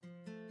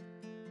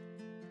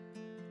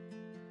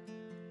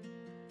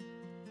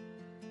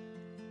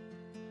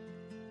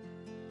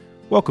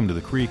Welcome to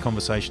the Career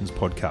Conversations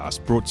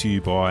podcast, brought to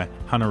you by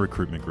Hunter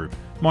Recruitment Group.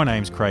 My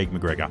name's Craig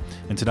McGregor,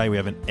 and today we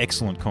have an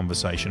excellent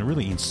conversation, a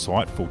really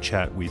insightful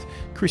chat with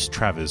Chris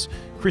Travers.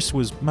 Chris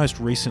was most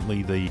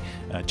recently the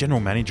General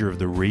Manager of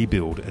the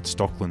Rebuild at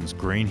Stockland's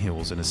Green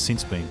Hills and has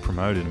since been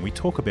promoted, and we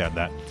talk about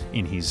that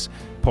in his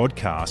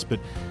podcast. But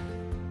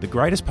the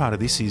greatest part of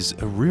this is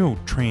a real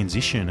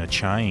transition, a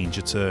change.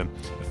 It's a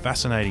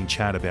fascinating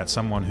chat about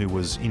someone who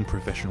was in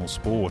professional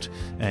sport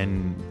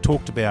and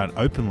talked about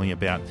openly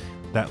about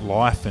that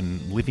life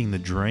and living the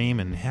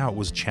dream and how it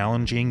was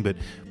challenging, but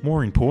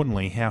more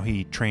importantly, how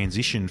he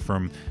transitioned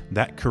from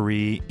that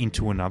career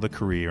into another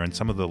career and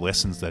some of the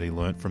lessons that he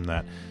learnt from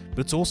that. But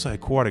it's also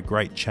quite a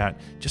great chat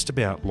just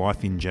about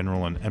life in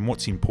general and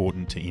what's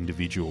important to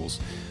individuals.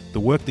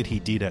 The work that he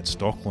did at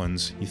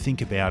Stockland's, you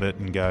think about it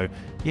and go,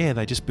 yeah,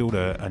 they just built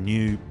a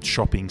new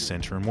shopping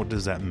centre, and what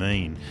does that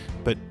mean?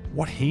 But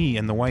what he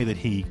and the way that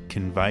he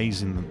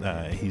conveys in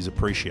his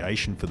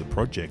appreciation for the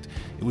project,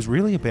 it was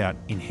really about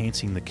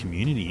enhancing the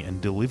community and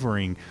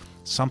delivering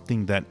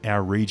something that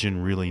our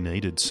region really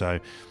needed. So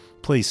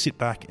please sit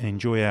back and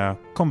enjoy our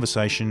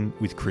conversation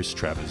with Chris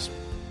Travers.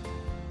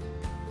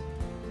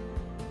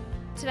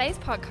 Today's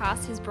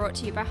podcast is brought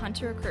to you by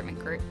Hunter Recruitment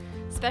Group,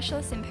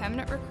 specialists in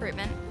permanent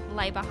recruitment,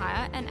 labour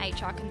hire and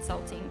HR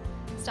consulting.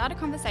 Start a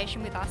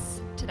conversation with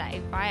us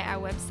today via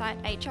our website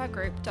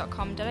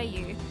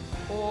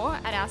hrgroup.com.au or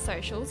at our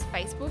socials,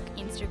 Facebook,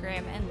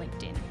 Instagram and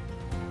LinkedIn.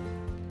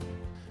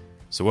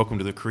 So welcome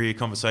to the Career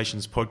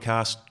Conversations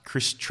podcast,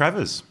 Chris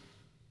Travers.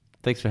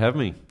 Thanks for having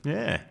me.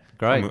 Yeah.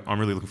 Great. I'm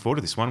really looking forward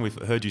to this one. We've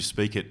heard you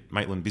speak at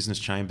Maitland Business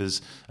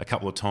Chambers a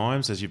couple of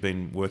times as you've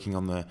been working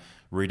on the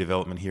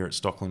redevelopment here at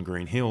Stockland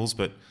Green Hills,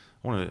 but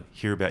I want to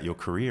hear about your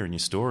career and your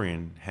story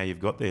and how you've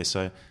got there.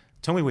 So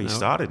tell me where you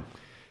started.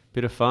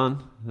 Bit of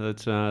fun.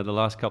 It's the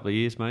last couple of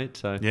years, mate.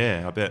 So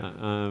yeah, I bet.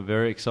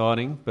 Very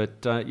exciting,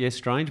 but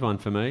strange one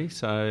for me.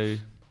 So,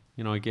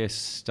 I guess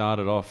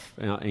started off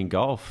in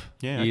golf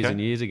years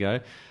and years ago.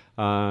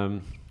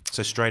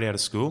 So straight out of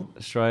school?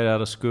 Straight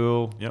out of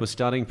school. Yep. Was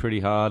studying pretty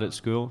hard at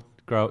school.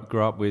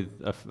 Grew up with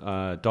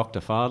a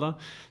doctor father,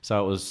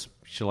 so it was,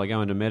 shall I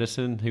go into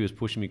medicine? He was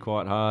pushing me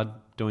quite hard,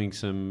 doing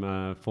some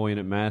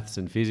 4-unit maths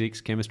and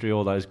physics, chemistry,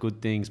 all those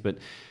good things, but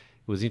it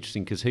was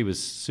interesting because he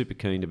was super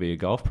keen to be a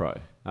golf pro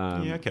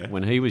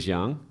when he was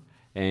young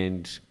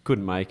and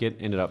couldn't make it,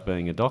 ended up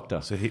being a doctor.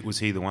 So was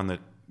he the one that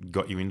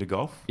got you into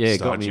golf? Yeah,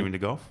 started you into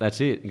golf? That's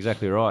it,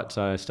 exactly right.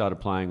 So I started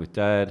playing with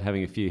Dad,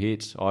 having a few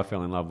hits. I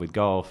fell in love with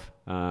golf.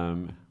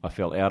 I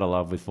fell out of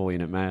love with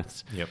 4-unit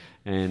maths. Yep.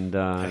 And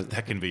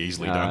that can be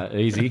easily done.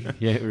 Easy,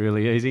 yeah,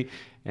 really easy.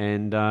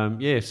 And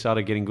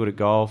started getting good at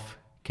golf.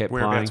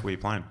 Whereabouts were you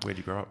playing? Where'd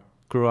you grow up?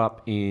 Grew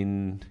up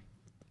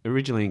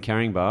originally in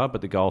Caringbah,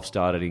 but the golf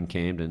started in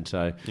Camden.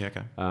 So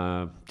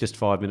just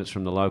 5 minutes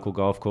from the local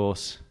golf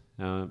course.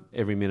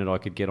 Every minute I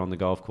could get on the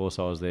golf course,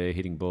 I was there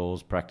hitting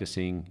balls,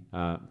 practicing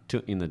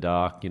in the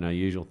dark,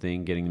 usual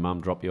thing, getting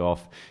mum drop you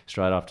off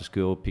straight after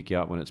school, pick you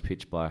up when it's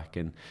pitch black,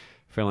 and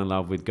fell in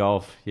love with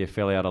golf. Yeah,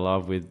 fell out of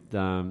love with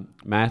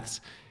maths,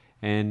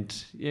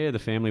 and the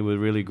family were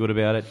really good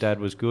about it. Dad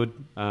was good.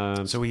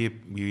 So were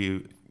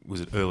you? Was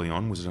it early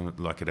on? Was it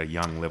like at a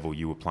young level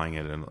you were playing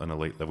at an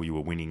elite level? You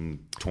were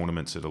winning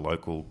tournaments at a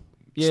local,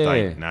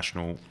 state,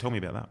 national? Tell me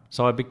about that.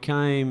 So I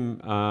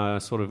became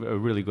sort of a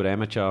really good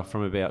amateur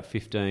from about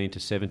 15 to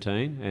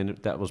 17, and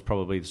that was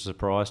probably the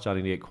surprise,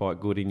 starting to get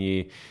quite good in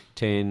year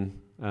 10,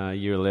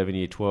 year 11,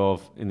 year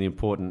 12, in the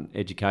important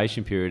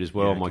education period as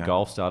well. My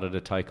golf started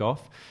to take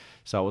off.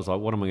 So it was like,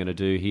 what am I going to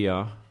do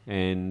here?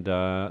 And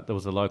there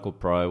was a local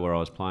pro where I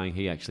was playing.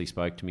 He actually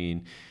spoke to me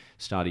in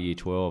start of year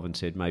 12 and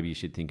said, maybe you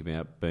should think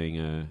about being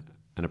an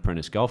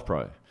apprentice golf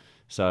pro.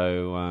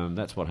 So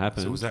that's what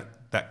happened. So was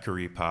that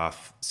career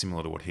path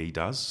similar to what he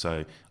does? So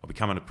I'll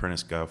become an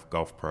apprentice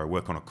golf pro,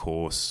 work on a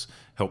course,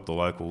 help the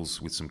locals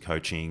with some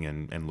coaching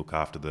and look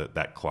after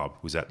that club.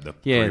 Was that the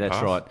career that's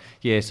path? Right.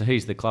 Yeah, so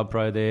he's the club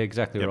pro there,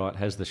 exactly right.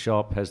 Has the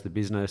shop, has the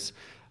business,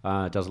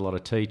 does a lot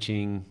of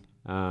teaching,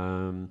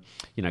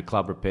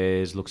 club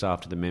repairs, looks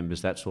after the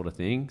members, that sort of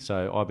thing.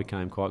 So I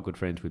became quite good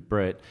friends with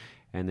Brett.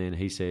 And then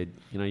he said,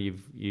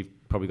 you've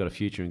probably got a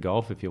future in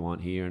golf if you want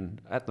here.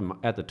 And at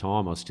the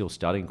time, I was still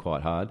studying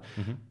quite hard.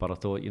 Mm-hmm. But I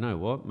thought, you know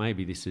what,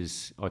 maybe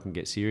I can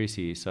get serious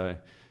here. So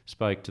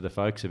spoke to the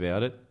folks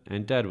about it.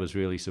 And Dad was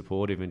really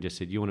supportive and just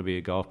said, you want to be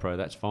a golf pro,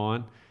 that's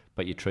fine.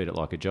 But you treat it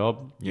like a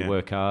job. You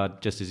work hard,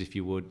 just as if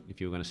you would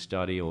if you were going to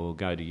study or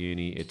go to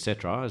uni,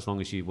 etc. As long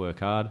as you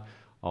work hard,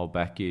 I'll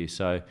back you.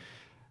 So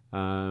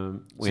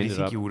do you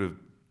think you would have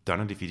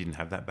done it if you didn't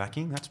have that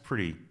backing? That's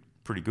pretty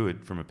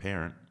good from a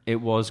parent. It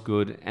was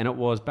good, and it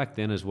was back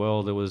then as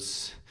well. There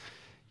was,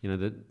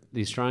 the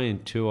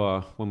Australian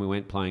tour when we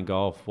went playing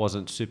golf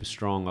wasn't super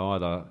strong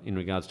either in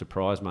regards to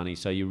prize money.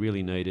 So you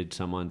really needed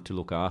someone to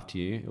look after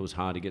you. It was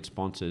hard to get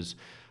sponsors.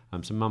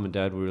 So Mum and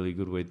Dad were really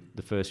good with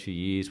the first few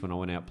years when I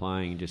went out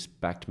playing and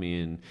just backed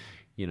me and,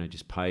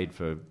 just paid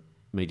for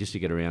me just to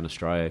get around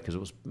Australia because it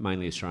was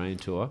mainly Australian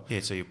tour.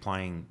 Yeah, so you're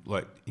playing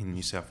like in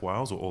New South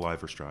Wales or all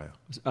over Australia?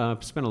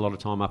 Spent a lot of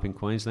time up in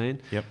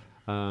Queensland. Yep.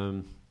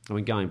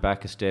 going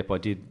back a step, I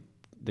did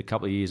the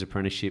couple of years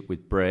apprenticeship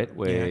with Brett,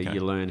 where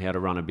you learn how to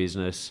run a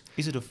business.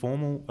 Is it a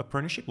formal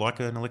apprenticeship, like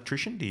an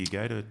electrician? Do you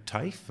go to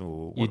TAFE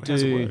or what,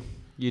 how's it work?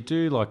 You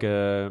do like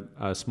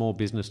a small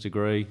business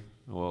degree,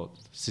 or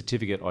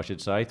certificate, I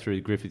should say,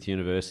 through Griffith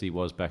University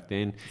was back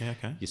then. Yeah,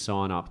 okay. You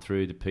sign up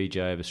through the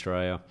PGA of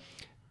Australia.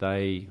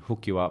 They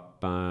hook you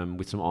up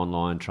with some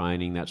online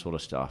training, that sort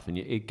of stuff, and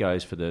it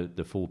goes for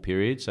the full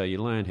period. So you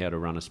learn how to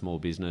run a small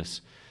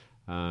business.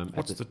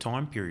 What's the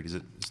time period? Is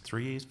it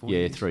 3 years, 4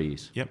 years? Yeah, 3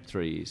 years. Yep.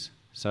 3 years.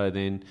 So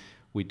then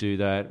we do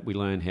that. We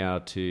learn how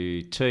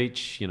to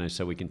teach,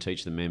 so we can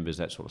teach the members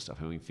that sort of stuff,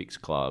 how we can fix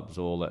clubs,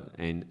 all that.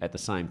 And at the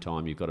same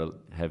time, you've got to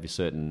have a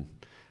certain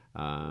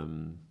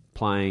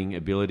playing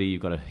ability.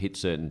 You've got to hit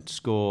certain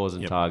scores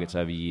and targets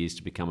over years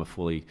to become a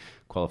fully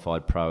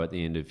qualified pro at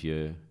the end of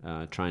your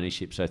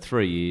traineeship. So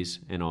 3 years,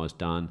 and I was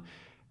done,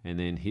 and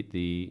then hit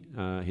the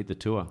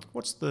tour.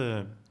 What's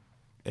the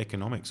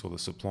economics or the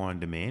supply and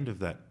demand of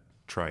that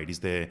trade? Is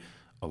there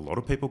a lot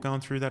of people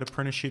going through that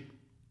apprenticeship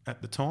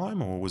at the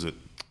time, or was it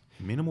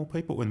minimal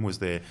people? And was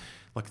there,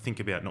 think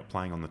about not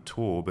playing on the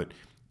tour, but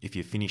if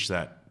you finish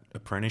that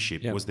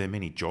apprenticeship, was there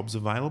many jobs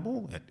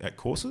available at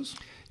courses?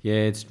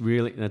 Yeah, that's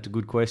a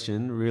good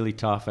question. Really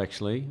tough,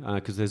 actually,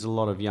 because there's a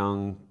lot of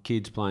young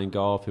kids playing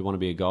golf who want to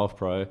be a golf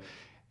pro,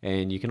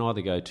 and you can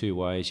either go two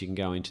ways. You can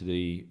go into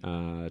the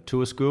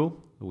tour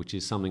school, which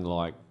is something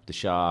like the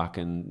Shark,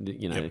 and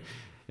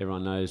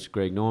everyone knows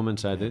Greg Norman.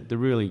 So the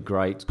really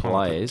great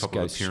players top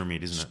of the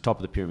pyramid, isn't it? Top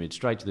of the pyramid,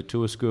 straight to the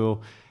tour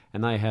school,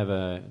 and they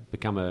have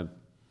become a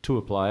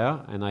tour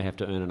player, and they have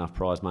to earn enough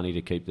prize money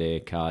to keep their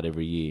card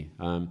every year.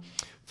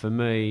 For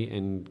me,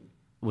 and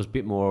was a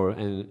bit more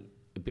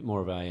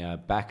of a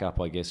backup,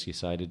 I guess you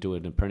say, to do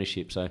an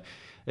apprenticeship. So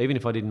even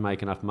if I didn't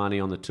make enough money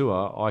on the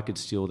tour, I could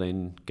still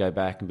then go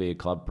back and be a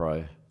club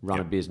pro, run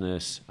a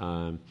business,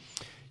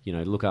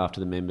 look after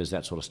the members,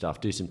 that sort of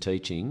stuff, do some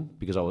teaching,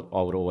 because I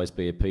would always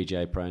be a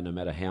PGA pro no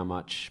matter how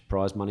much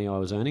prize money I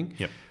was earning.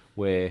 Yep.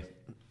 Where,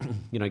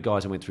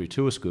 guys that went through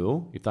tour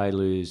school, if they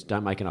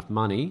don't make enough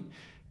money,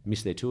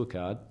 miss their tour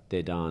card,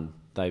 they're done.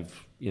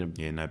 They've,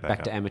 no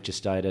back to amateur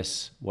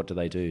status. What do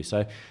they do?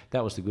 So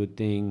that was the good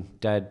thing.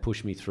 Dad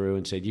pushed me through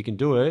and said, you can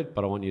do it,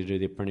 but I want you to do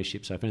the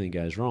apprenticeship. So if anything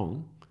goes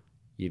wrong,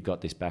 you've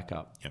got this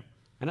backup. Yep.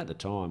 And at the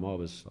time, I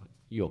was like,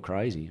 you're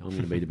crazy. I'm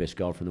going to be the best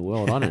golfer in the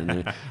world. I don't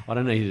need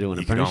to do an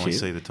apprenticeship. You can only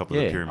see the top of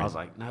the pyramid. I was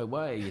like, no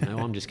way.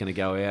 I'm just going to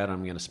go out.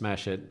 I'm going to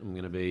smash it. I'm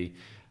going to be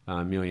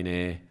a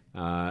millionaire.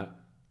 And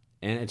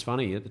it's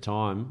funny, at the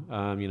time,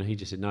 he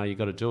just said, no, you've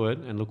got to do it.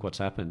 And look what's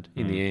happened.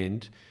 In the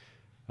end,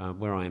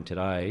 where I am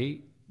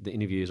today, the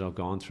interviews I've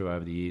gone through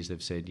over the years,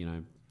 they've said,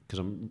 because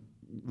I'm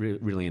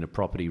really in a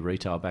property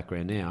retail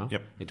background now,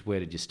 it's where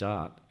did you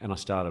start? And I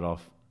started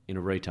off in a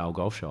retail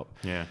golf shop,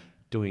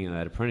 doing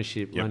that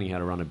apprenticeship, learning how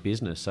to run a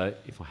business. So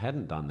if I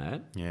hadn't done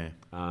that,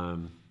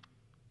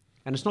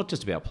 and it's not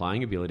just about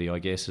playing ability, I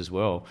guess, as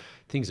well.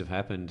 Things have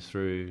happened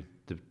through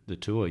the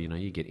tour.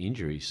 You get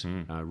injuries,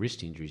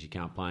 wrist injuries, you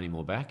can't play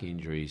anymore, back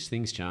injuries,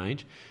 things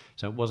change.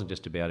 So it wasn't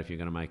just about if you're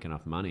going to make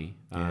enough money.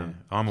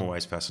 I'm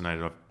always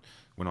fascinated.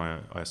 When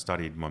I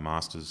studied my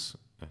master's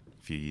a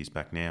few years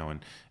back now,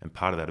 and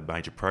part of that, a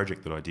major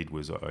project that I did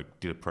was I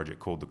did a project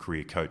called the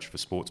Career Coach for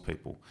Sports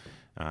People,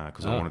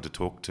 because I wanted to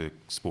talk to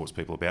sports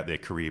people about their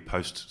career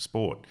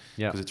post-sport,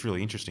 because it's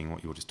really interesting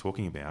what you were just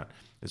talking about.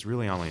 There's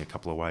really only a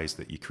couple of ways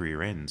that your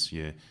career ends.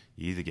 You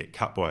either get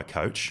cut by a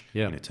coach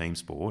in a team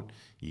sport,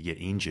 you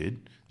get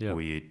injured,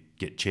 or you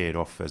get chaired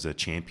off as a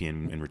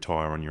champion and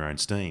retire on your own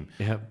steam.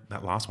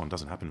 That last one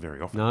doesn't happen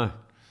very often. No.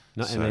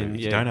 So if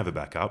you don't have a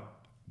backup,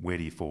 where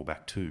do you fall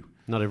back to?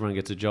 Not everyone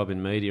gets a job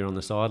in media on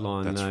the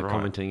sideline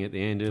commenting at the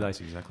end, do they?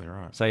 That's exactly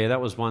right. So, that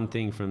was one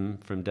thing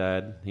from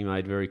Dad. He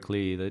made very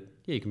clear that,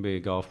 you can be a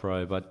golf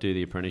pro, but do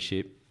the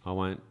apprenticeship.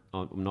 I'm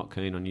not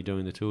keen on you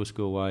doing the tour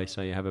school way,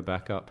 so you have a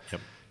backup.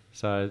 Yep.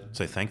 So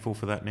thankful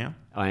for that now?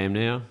 I am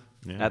now.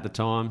 Yeah. At the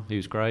time, he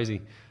was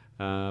crazy.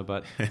 And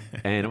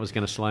it was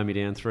going to slow me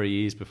down 3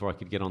 years before I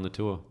could get on the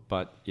tour.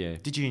 But,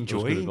 did you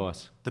enjoy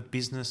the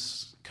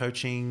business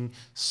coaching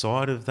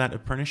side of that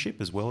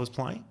apprenticeship as well as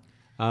playing?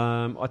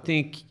 I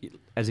think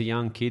as a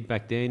young kid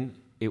back then,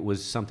 it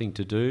was something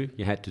to do.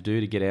 You had to do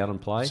to get out and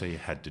play. So you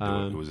had to do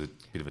it. It was a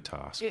bit of a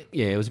task.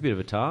 It was a bit of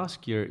a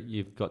task.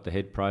 You've got the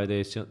head pro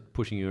there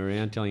pushing you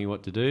around, telling you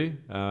what to do.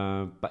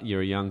 But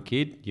you're a young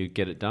kid. You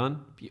get it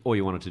done. All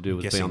you wanted to do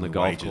was be on the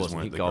golf course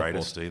and hit golf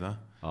greatest either.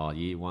 Oh,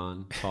 year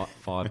one,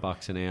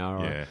 $5 an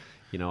hour.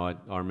 Yeah.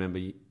 I remember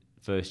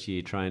first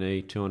year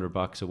trainee,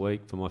 $200 a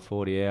week for my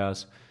 40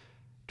 hours,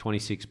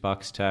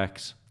 $26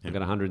 tax. I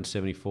got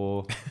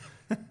 174.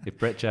 If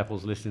Brett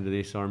Chappell's listening to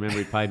this, I remember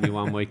he paid me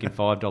 1 week in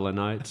 $5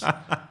 notes,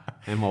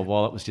 and my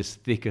wallet was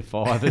just thick of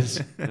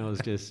fivers. And it was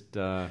just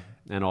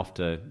and off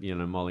to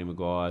Molly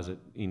Maguire's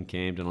in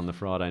Camden on the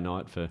Friday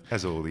night for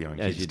as all the young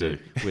kids do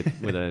with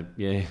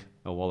a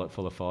wallet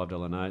full of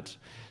 $5 notes.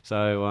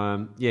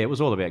 So it was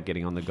all about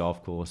getting on the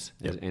golf course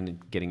and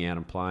getting out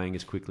and playing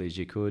as quickly as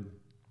you could.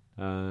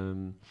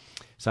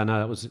 So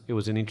no, it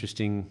was an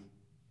interesting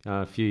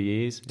a few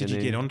years. Did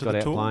you get onto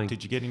the tour? Playing.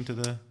 Did you get into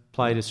the...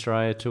 Played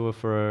Australia tour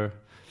for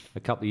a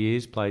couple of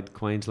years, played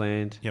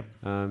Queensland.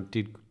 Yep.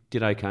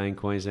 Did okay in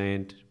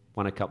Queensland,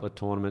 won a couple of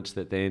tournaments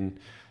that then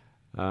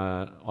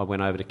I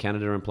went over to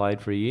Canada and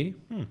played for a year.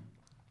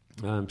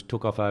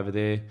 Took off over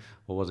there.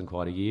 Well, it wasn't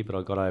quite a year, but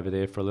I got over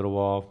there for a little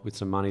while with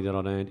some money that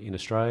I'd earned in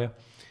Australia.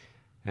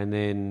 And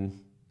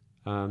then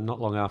not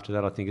long after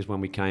that, I think, is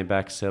when we came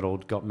back,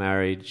 settled, got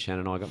married.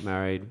 Shannon and I got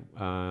married,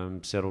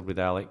 settled with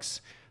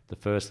Alex, the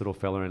first little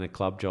fella in a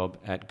club job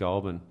at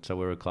Goulburn. So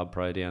we were a club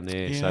pro down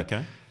there. Yeah, so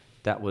okay.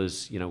 That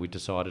was, we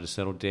decided to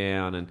settle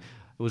down, and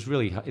it's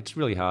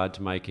really hard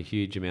to make a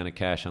huge amount of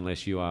cash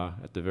unless you are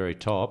at the very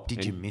top.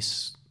 Did you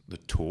miss the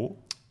tour?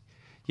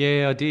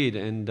 Yeah, I did,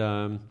 and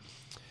so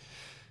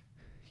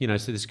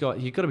this guy,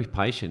 you've got to be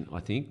patient. I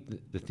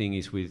think the thing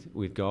is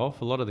with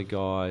golf, a lot of the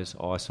guys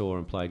I saw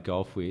and played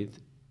golf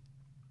with,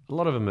 a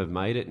lot of them have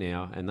made it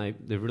now, and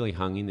they've really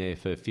hung in there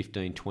for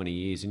 15, 20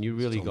 years, and you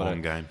really got a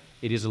long game.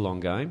 It is a long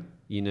game.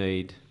 You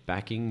need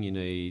backing, you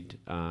need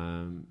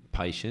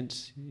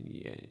patience.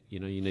 You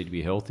need to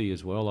be healthy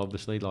as well,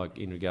 obviously, like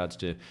in regards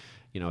to,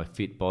 a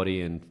fit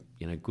body and,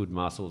 good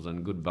muscles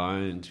and good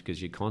bones,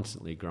 because you're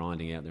constantly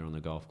grinding out there on the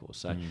golf course.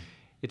 So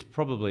it's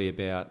probably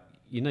about,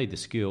 you need the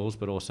skills,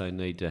 but also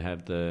need to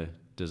have the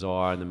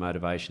desire and the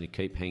motivation to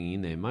keep hanging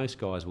in there. Most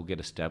guys will get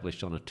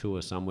established on a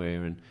tour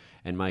somewhere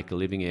and make a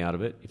living out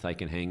of it if they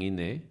can hang in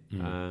there.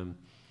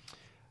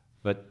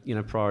 But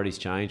priorities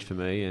change for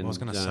me. And I was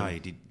going to say,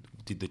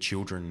 did the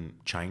children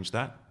change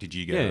that? Did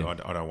you go, Yeah.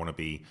 I don't want to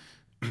be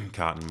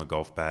carting my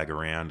golf bag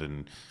around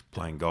and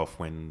playing golf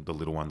when the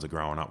little ones are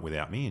growing up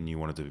without me, and you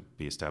wanted to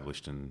be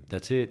established? And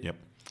that's it. Yep.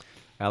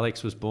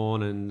 Alex was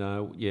born, and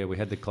we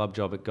had the club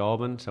job at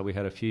Goulburn, so we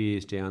had a few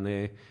years down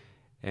there,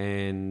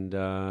 and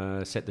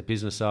set the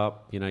business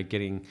up.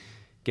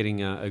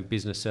 Getting a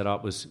business set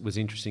up was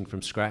interesting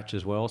from scratch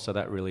as well, so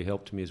that really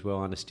helped me as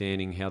well,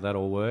 understanding how that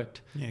all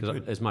worked. Yeah,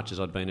 as much as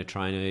I'd been a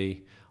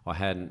trainee, I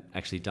hadn't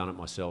actually done it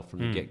myself from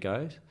the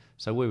get-go.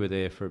 So we were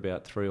there for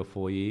about 3 or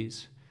 4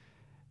 years,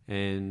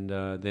 and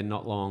then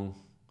not long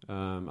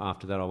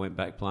after that I went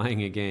back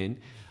playing again.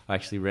 I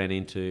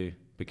actually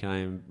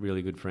became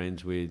really good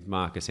friends with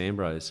Marcus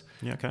Ambrose.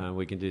 Yeah, okay.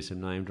 We can do some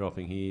name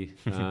dropping here.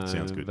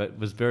 Sounds good. But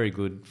was very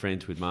good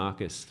friends with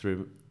Marcus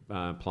through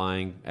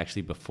playing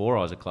actually before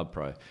I was a club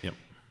pro. Yep.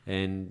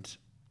 And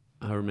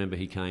I remember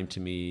he came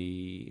to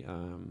me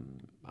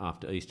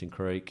after Eastern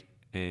Creek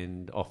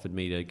and offered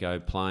me to go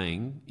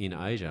playing in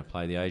Asia,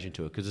 play the Asian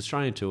tour, because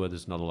Australian tour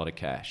there's not a lot of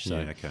cash.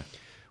 So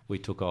we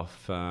took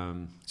off.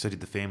 So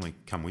did the family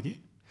come with you?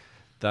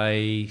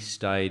 They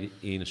stayed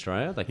in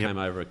Australia. They came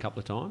over a couple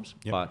of times,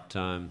 but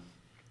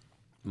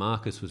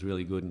Marcus was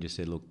really good and just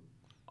said, "Look,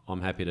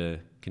 I'm happy to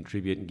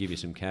contribute and give you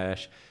some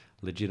cash,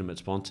 legitimate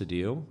sponsor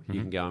deal. You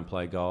can go and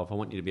play golf. I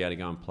want you to be able to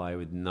go and play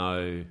with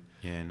no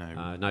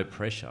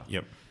pressure."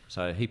 Yep.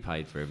 So he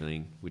paid for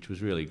everything, which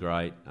was really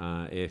great.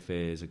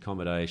 Airfares,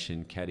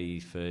 accommodation, caddy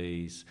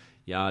fees,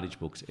 yardage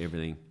books,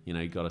 everything.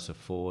 He got us a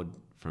Ford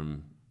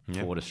from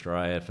Ford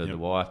Australia for the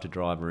wife to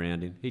drive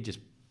around in. He just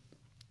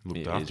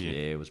looked after you.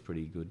 Yeah, it was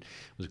pretty good.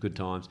 It was good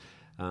times.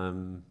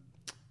 And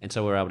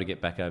so we were able to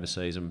get back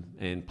overseas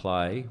and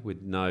play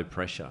with no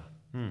pressure.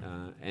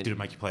 And did it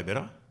make you play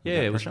better?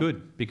 Yeah, it was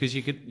good because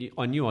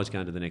I knew I was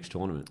going to the next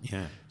tournament.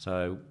 Yeah.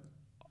 So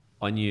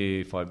I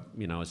knew if I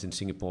was in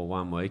Singapore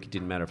 1 week, it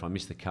didn't matter if I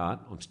missed the cut.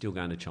 I'm still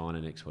going to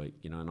China next week.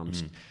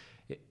 And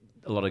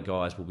a lot of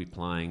guys will be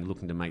playing,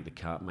 looking to make the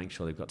cut, make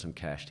sure they've got some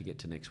cash to get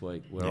to next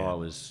week. Where I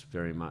was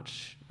very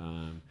much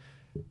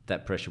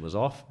that pressure was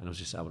off, and I was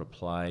just able to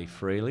play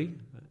freely.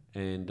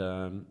 And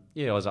I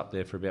was up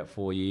there for about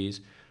 4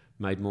 years.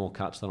 Made more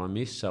cuts than I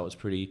missed, so it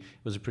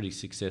was a pretty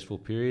successful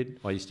period.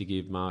 I used to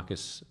give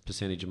Marcus a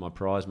percentage of my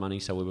prize money,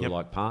 so we were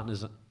like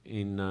partners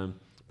in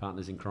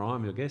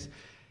crime, I guess.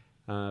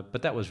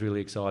 But that was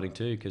really exciting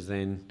too, because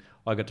then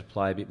I got to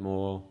play a bit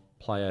more,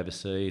 play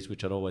overseas,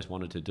 which I'd always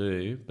wanted to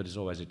do, but it's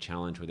always a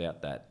challenge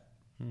without that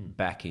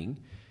backing.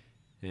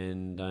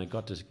 And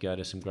got to go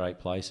to some great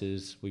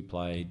places. We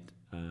played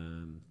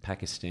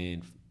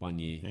Pakistan 1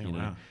 year,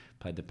 wow.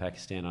 Played the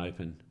Pakistan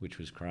Open, which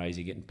was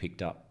crazy, getting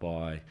picked up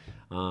by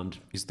armed...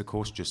 Is the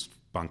course just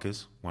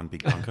bunkers, one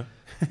big bunker?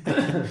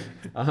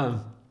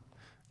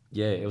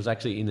 It was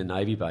actually in the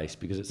Navy base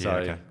because it's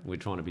we're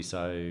trying to be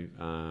so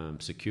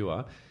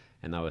secure,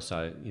 and they were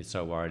so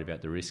worried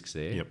about the risks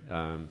there. Yep.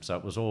 So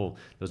it was all,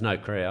 there was no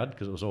crowd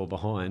because it was all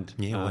behind.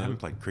 Yeah, I haven't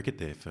played cricket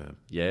there for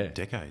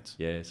decades.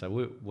 Yeah, so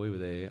we were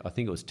there, I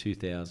think it was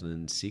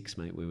 2006,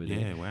 mate, we were there.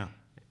 Yeah, wow.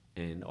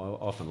 And I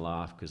often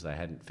laugh because they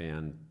hadn't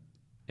found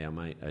our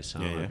mate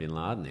Osama bin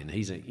Laden then.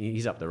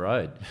 He's up the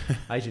road.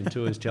 Asian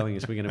Tour's telling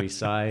us we're going to be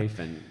safe,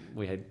 and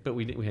we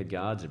had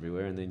guards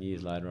everywhere, and then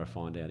years later I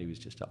find out he was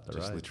just up the road.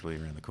 Just literally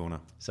around the corner.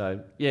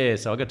 So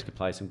so I got to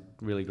play some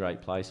really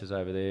great places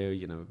over there.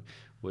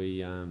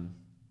 We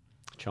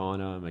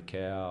China,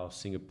 Macau,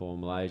 Singapore,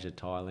 Malaysia,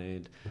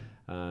 Thailand,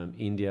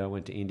 India.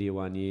 Went to India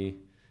 1 year,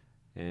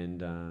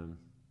 and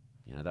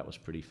that was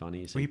pretty funny.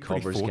 You Well, see you're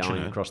pretty cobras going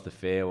fortunate. across the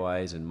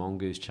fairways and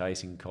mongoose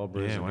chasing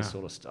cobras Yeah, and this wow.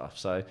 sort of stuff.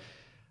 So,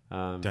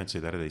 Don't see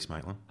that at East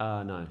Maitland.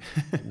 no,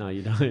 no,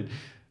 you don't.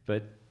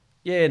 But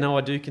yeah, no,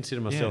 I do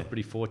consider myself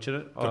pretty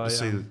fortunate. Got to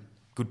see the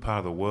good part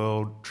of the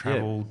world,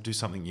 travel, do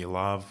something you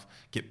love,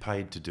 get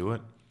paid to do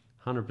it,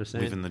 100%.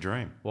 living the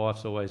dream.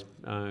 Wife's always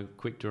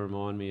quick to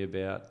remind me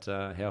about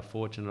how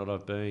fortunate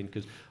I've been,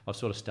 because I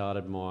sort of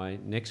started my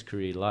next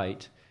career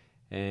late,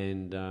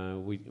 and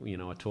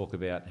I talk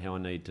about how I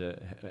need to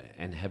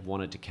and have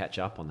wanted to catch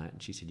up on that.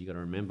 And she said, "You got to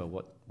remember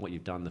what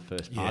you've done the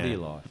first part of your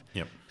life."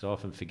 Yep. Because I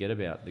often forget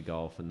about the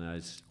golf and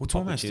those. Well, it's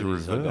almost the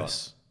opportunities I got.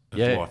 reverse of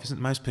life, isn't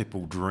it? Most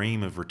people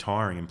dream of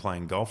retiring and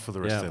playing golf for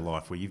the rest of their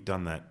life, where you've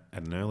done that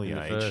at an early In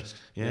the age. first,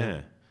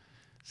 Yeah.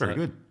 Very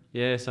good.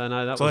 Yeah, so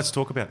no, that So was. let's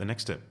talk about the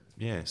next step.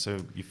 Yeah, so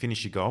you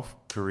finish your golf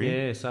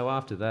career. Yeah, so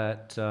after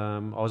that, I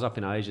was up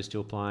in Asia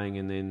still playing,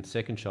 and then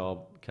second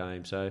child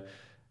came. So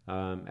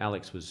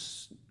Alex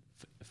was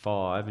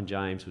 5 and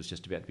James was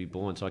just about to be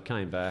born. So I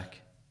came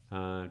back,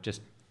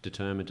 just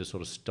determined to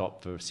sort of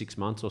stop for 6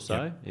 months or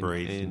so. Yep,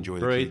 breathe, enjoy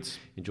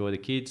the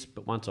kids.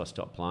 But once I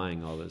stopped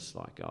playing, I was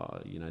like,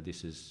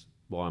 this is,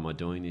 why am I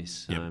doing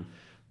this? Yep.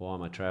 Why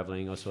am I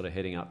travelling? I was sort of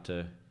heading up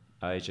to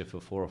Asia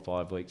for 4 or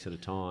 5 weeks at a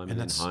time and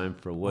then home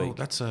for a week. Well,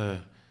 that's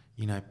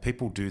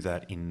people do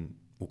that in,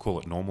 we'll call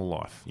it normal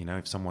life.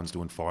 If someone's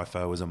doing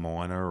FIFO as a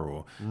minor,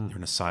 or they're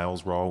in a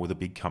sales role with a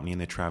big company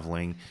and they're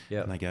travelling,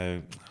 and they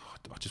go,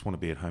 I just want to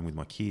be at home with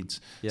my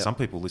kids. Yep. Some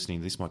people listening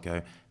to this might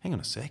go, hang on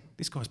a sec,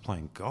 this guy's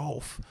playing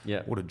golf.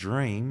 Yep. What a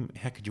dream.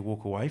 How could you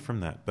walk away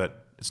from that?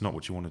 But it's not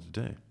what you wanted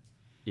to do.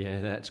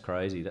 Yeah, that's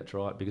crazy. That's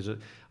right. Because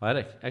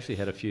I actually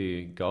had a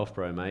few golf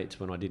pro mates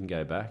when I didn't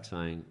go back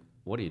saying,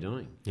 what are you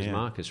doing? Because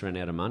Marcus ran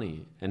out of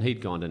money, and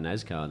he'd gone to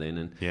NASCAR then,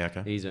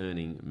 and he's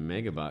earning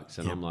mega bucks.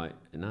 And I'm like,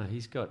 no,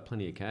 he's got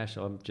plenty of cash.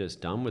 I'm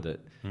just done with it.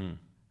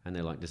 And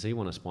they're like, does he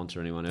want to sponsor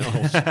anyone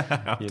else?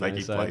 Take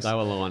your place. They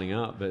were lining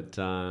up. But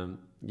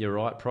you're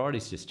right,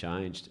 priorities just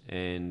changed.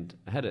 And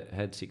I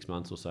had 6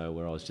 months or so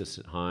where I was just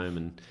at home,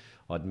 and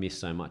I'd missed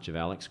so much of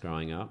Alex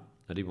growing up.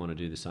 I did want to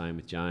do the same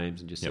with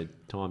James, and just said,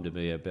 time to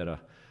be a better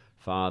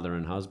father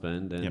and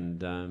husband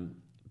and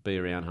be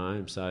around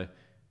home. So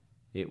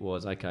it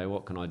was, okay,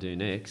 what can I do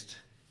next?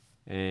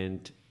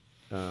 And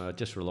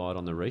just relied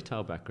on the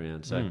retail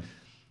background. So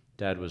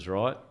Dad was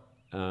right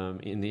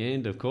in the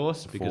end, of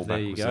course, because there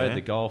you go,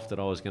 the golf that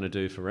I was going to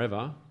do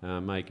forever,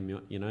 make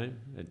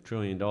 $1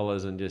 trillion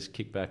and just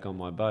kick back on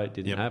my boat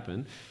didn't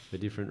happen for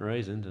different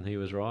reasons, and he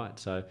was right.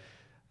 So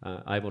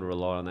able to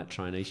rely on that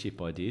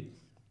traineeship I did.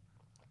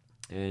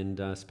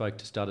 And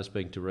started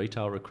speaking to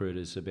retail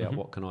recruiters about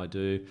what can I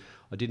do.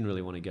 I didn't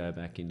really want to go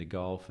back into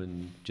golf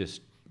and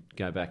just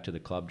go back to the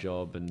club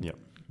job and you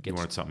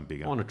wanted something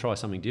bigger. I want to try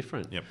something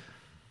different. Yep.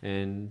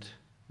 And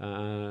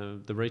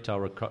the retail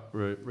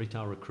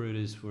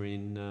recruiters were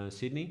in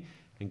Sydney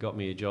and got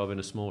me a job in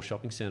a small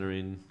shopping centre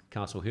in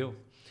Castle Hill.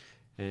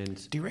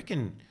 And do you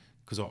reckon,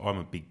 because I'm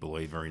a big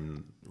believer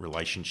in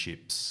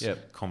relationships,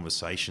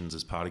 conversations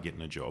as part of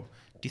getting a job,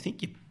 do you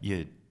think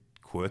you're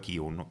quirky,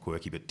 or not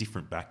quirky, but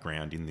different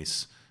background in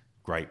this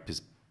great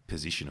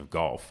position of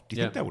golf? Do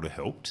you think that would have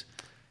helped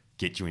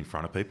get you in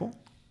front of people?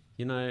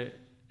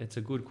 It's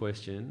a good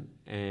question.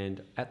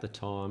 And at the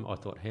time, I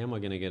thought, how am I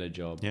going to get a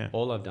job? Yeah.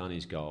 All I've done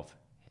is golf.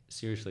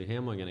 Seriously, how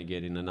am I going to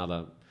get in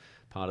another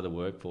part of the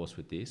workforce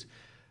with this?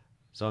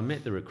 So I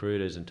met the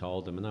recruiters and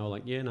told them, and they were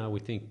like, we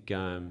think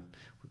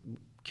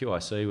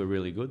QIC were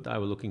really good. They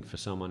were looking for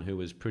someone who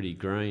was pretty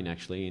green,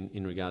 actually,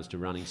 in regards to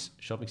running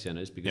shopping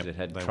centres, because they'd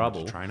had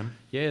trouble. Wanted to train them.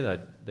 Yeah,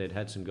 they'd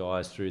had some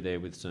guys through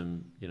there with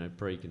some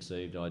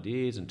preconceived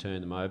ideas and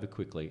turned them over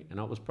quickly. And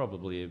it was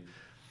probably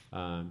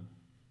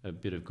a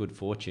bit of good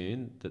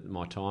fortune that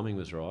my timing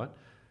was right.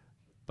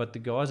 But the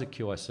guys at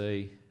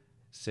QIC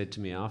said to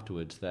me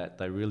afterwards that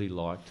they really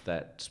liked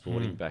that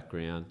sporting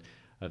background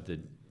of the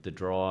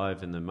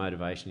drive and the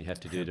motivation you have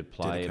to do to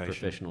play a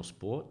professional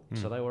sport.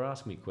 So they were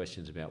asking me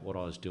questions about what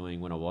I was doing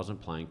when I wasn't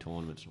playing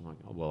tournaments. I'm like,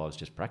 I was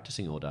just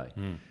practicing all day.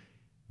 And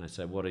they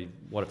said, what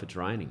if it's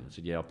raining? I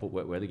said, I'll put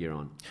wet weather gear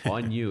on.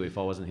 I knew if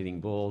I wasn't hitting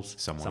balls,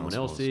 someone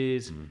else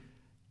is.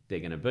 They're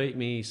going to beat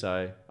me.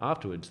 So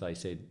afterwards they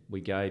said, we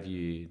gave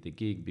you the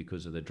gig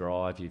because of the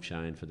drive you've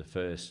shown for the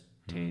first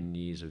 10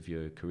 years of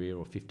your career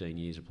or 15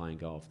 years of playing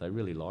golf. They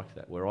really liked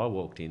that. Where I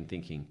walked in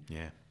thinking,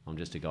 I'm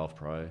just a golf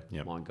pro.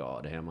 My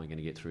God, how am I going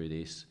to get through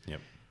this?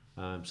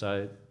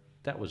 So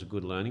that was a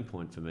good learning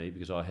point for me,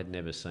 because I had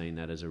never seen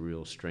that as a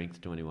real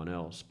strength to anyone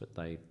else. But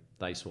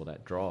they saw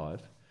that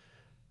drive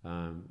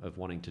of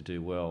wanting to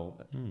do well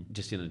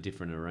just in a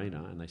different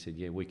arena. And they said,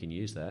 we can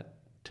use that.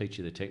 Teach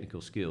you the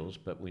technical skills,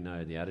 but we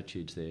know the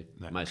attitude's there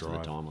most of the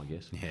time, I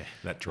guess. Yeah,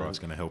 that drive's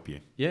going to help you.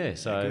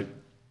 So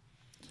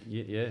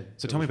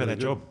So tell me about that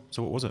job.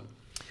 So what was it?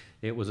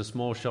 It was a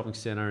small shopping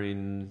centre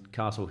in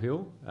Castle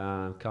Hill,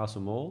 Castle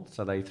Mall.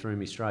 So they threw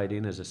me straight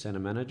in as a centre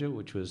manager,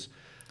 which was...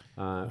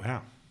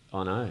 wow.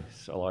 I know,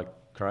 so like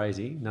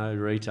crazy. No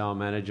retail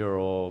manager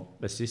or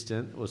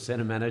assistant. It was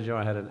centre manager.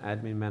 I had an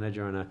admin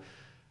manager and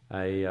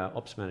a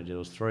ops manager. There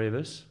was 3 of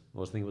us.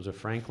 thinking it was a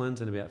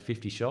Franklin's and about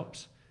 50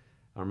 shops.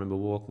 I remember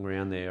walking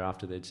around there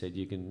after they'd said,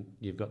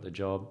 you've got the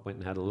job, went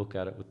and had a look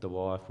at it with the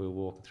wife. We were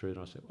walking through it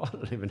and I said, I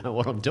don't even know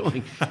what I'm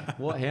doing. How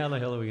the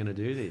hell are we going to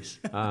do this?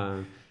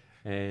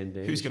 And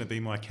who's going to be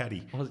my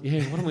caddy? What am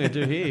I going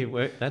to do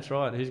here? That's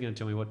right. Who's going to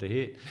tell me what to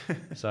hit?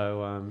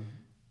 So,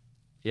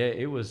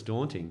 it was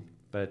daunting.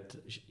 But,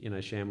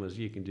 Sham was,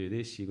 you can do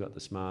this. You've got the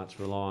smarts,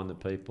 rely on the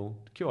people.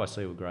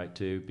 QIC were great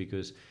too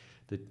because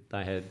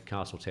they had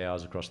Castle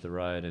Towers across the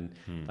road and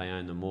they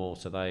owned them all.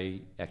 So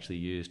they actually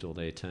used all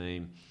their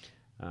team,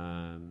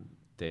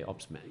 their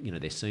ops,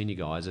 their senior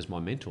guys as my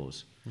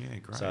mentors. Yeah,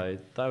 great. So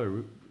they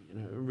were,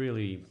 a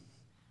really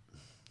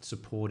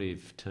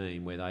supportive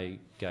team where they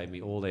gave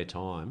me all their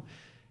time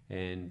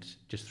and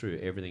just threw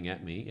everything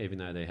at me, even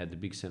though they had the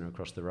big centre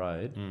across the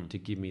road, to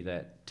give me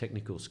that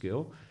technical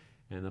skill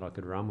and that I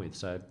could run with.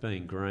 So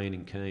being green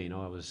and keen,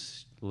 I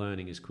was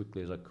learning as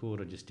quickly as I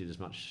could. I just did as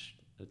much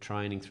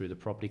training through the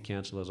property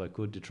council as I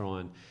could to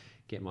try and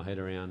get my head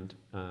around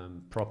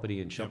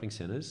property and shopping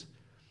centres.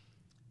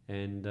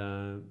 And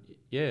I've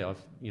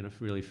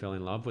really fell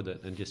in love with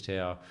it and just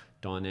how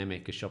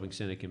dynamic a shopping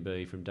centre can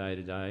be from day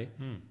to day.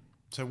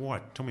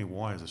 So tell me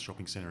why is a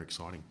shopping centre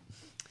exciting?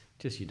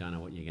 Just you don't know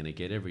what you're going to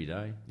get every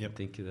day. Yep. I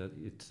think that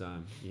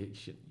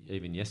it's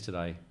even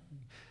yesterday.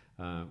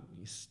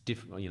 It's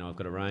different. I've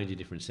got a range of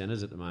different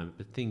centres at the moment,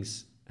 but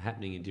things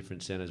happening in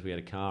different centres. We had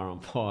a car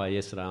on fire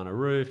yesterday on a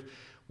roof.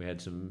 We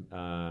had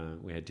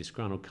we had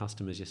disgruntled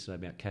customers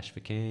yesterday about cash for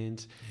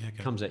cans. Yeah,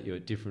 okay. Comes at you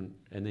at different,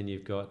 and then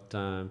you've got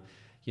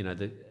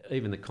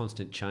even the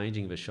constant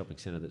changing of a shopping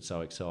centre that's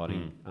so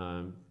exciting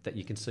that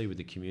you can see with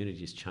the community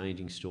just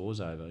changing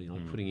stores over.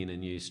 Putting in a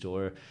new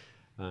store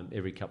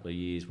every couple of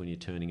years when you're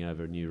turning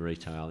over a new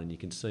retail, and you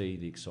can see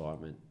the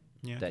excitement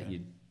that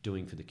you're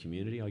doing for the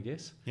community, I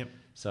guess. Yep.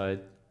 So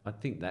I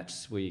think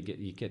that's where you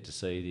get to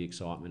see the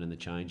excitement and the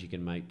change you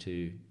can make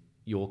to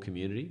your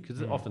community,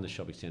 because often the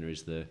shopping centre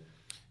is the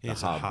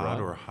it's hub, a heart right?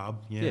 or a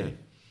hub. Yeah.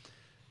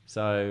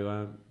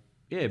 So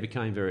it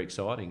became very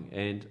exciting,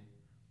 and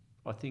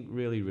I think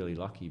really, really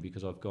lucky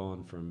because I've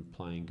gone from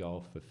playing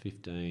golf for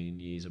 15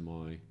 years of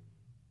my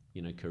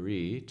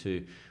career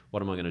to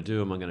what am I going to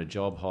do? Am I going to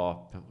job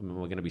hop? Am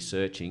I going to be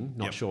searching?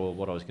 Not sure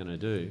what I was going to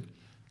do.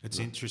 It's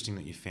interesting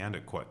that you found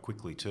it quite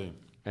quickly too.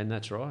 And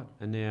that's right.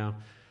 And now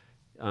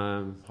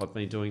I've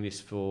been doing this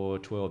for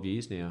 12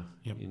 years now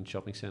in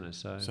shopping centres.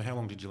 So how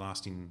long did you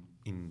last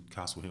in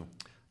Castle Hill?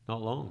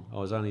 Not long. I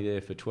was only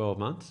there for 12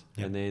 months.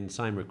 Yep. And then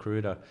same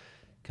recruiter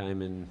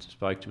came and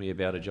spoke to me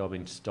about a job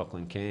in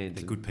Stockland Cairns.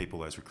 They're good people,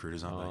 those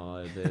recruiters, aren't they?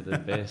 Oh, they're the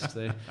best.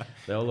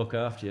 They'll look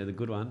after you, the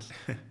good ones.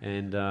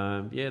 And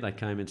they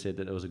came and said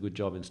that there was a good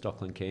job in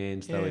Stockland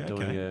Cairns. They were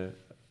doing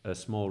a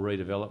small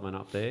redevelopment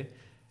up there.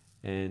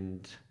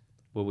 And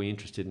were we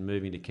interested in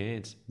moving to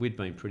Cairns? We'd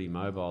been pretty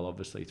mobile,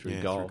 obviously,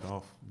 through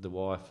golf. The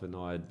wife and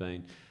I had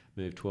been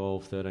moved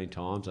 12, 13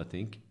 times, I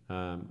think,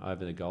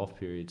 over the golf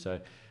period. So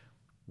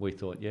we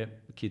thought, the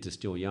kids are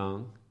still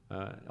young.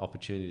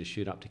 Opportunity to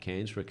shoot up to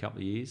Cairns for a couple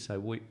of years. So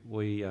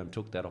we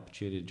took that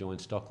opportunity to join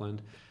Stockland.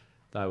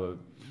 They were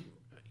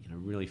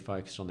really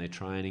focused on their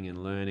training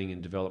and learning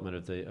and development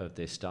of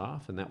their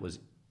staff, and that was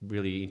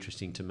really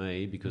interesting to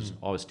me because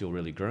I was still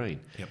really green.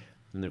 Yep.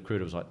 And the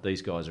recruiter was like,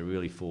 these guys are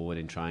really forward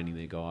in training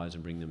their guys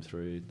and bring them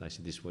through. They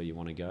said, this is where you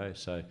want to go.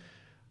 So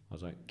I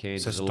was like,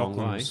 Cairns is a long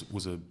way. So Stockland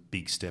was a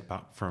big step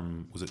up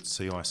from, was it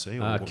CIC? Or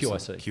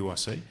QIC. QIC.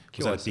 Was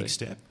that a big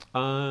step?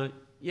 Like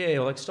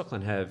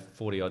Stockland have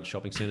 40-odd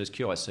shopping centres.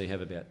 QIC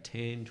have about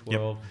 10,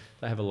 12. Yep.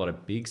 They have a lot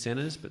of big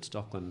centres, but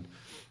Stockland,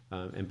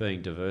 and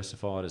being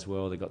diversified as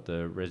well, they've got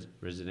the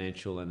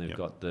residential and they've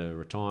got the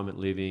retirement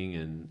living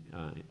and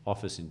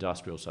office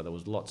industrial, so there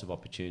was lots of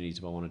opportunities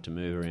if I wanted to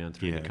move around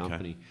through the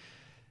company.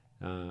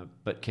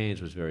 But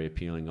Cairns was very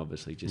appealing,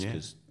 obviously, just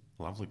because...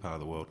 lovely part of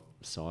the world.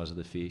 Size of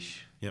the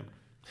fish. Yep.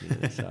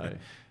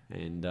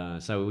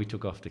 So we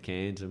took off to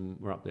Cairns and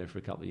we're up there for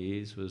a couple of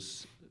years.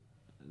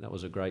 That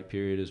was a great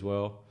period as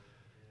well.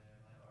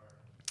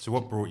 So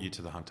what brought you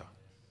to the Hunter?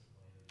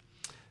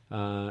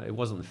 It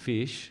wasn't the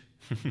fish.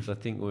 So I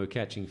think we were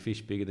catching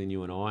fish bigger than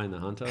you and I in the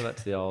Hunter.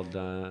 That's the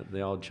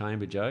old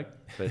chamber joke.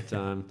 But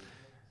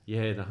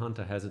the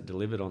Hunter hasn't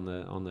delivered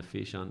on the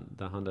fish on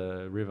the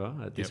Hunter River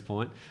at this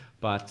point.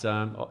 But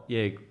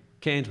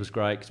Cairns was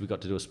great because we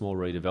got to do a small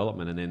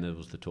redevelopment, and then there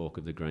was the talk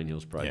of the Green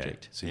Hills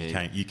project. So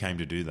you came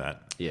to do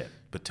that. Yeah.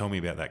 But tell me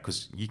about that,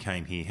 because you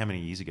came here. How many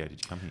years ago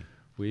did you come here?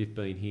 We've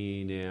been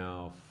here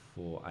now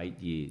for 8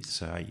 years.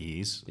 So 8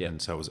 years. Yep.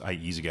 And so it was 8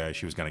 years ago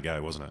she was going to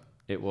go, wasn't it?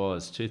 It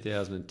was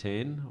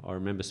 2010. I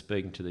remember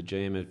speaking to the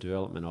GM of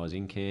development. I was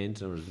in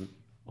Cairns. I was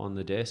on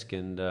the desk,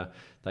 and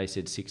they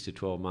said 6 to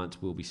 12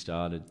 months will be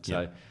started.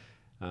 So,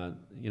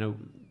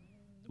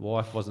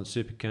 wife wasn't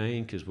super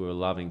keen because we were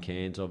loving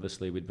Cairns.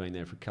 Obviously, we'd been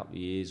there for a couple of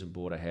years and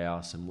bought a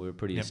house, and we were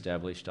pretty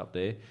established up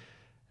there.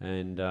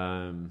 And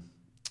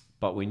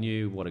but we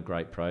knew what a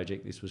great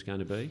project this was going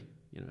to be.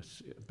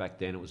 Back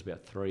then it was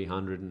about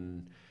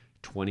 $320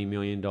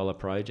 million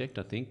project.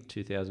 I think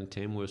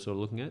 2010 we were sort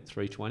of looking at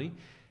 $320,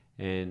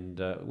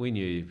 and we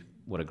knew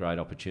what a great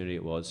opportunity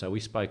it was. So we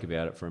spoke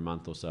about it for a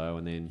month or so,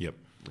 and then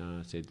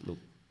said, look,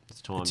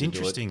 it's time to do it. It's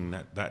interesting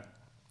that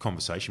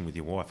conversation with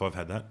your wife. I've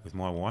had that with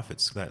my wife.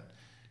 It's that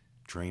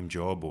dream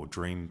job or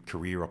dream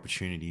career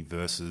opportunity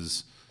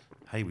versus,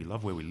 hey, we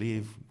love where we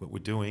live, what we're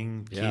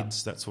doing,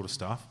 kids, that sort of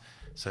stuff.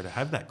 So to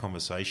have that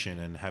conversation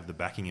and have the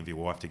backing of your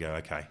wife to go,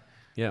 okay,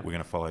 we're going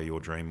to follow your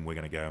dream, we're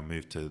going to go and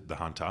move to the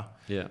Hunter.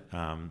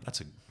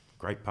 That's a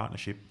great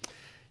partnership.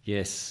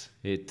 Yes,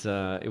 it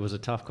was a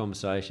tough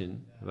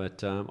conversation,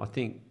 but I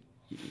think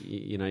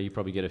you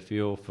probably get a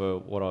feel for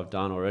what I've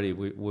done already.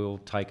 We'll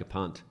take a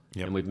punt,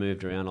 and we've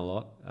moved around a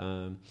lot.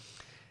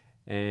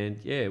 And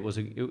it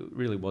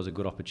really was a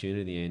good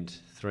opportunity in the end.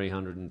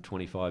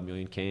 325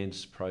 million.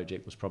 Cairns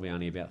project was probably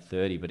only about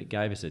 30, but it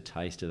gave us a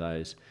taste of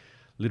those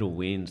little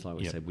wins. Like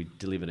we said, we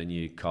delivered a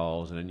new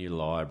Coles and a new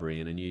library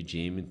and a new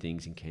gym and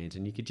things in Cairns,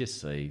 and you could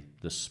just see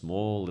the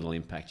small little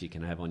impact you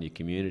can have on your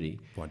community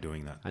by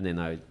doing that. And then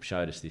they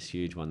showed us this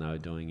huge one they were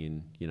doing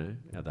in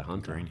the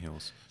Hunter. Green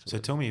Hills. So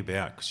tell me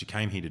about, because you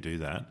came here to do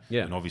that,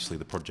 and obviously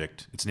the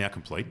project, it's now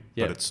complete,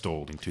 but it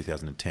stalled in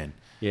 2010.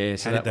 Yeah.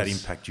 So how did that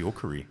impact your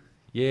career?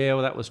 Yeah,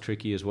 well, that was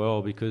tricky as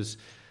well, because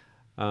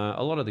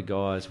a lot of the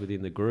guys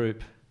within the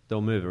group, they'll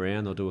move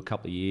around, they'll do a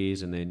couple of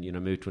years and then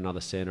move to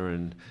another centre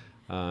and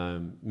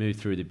move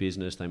through the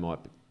business. They might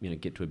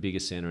get to a bigger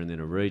centre and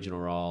then a regional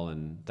role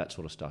and that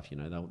sort of stuff.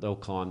 They'll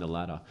climb the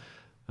ladder.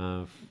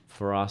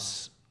 For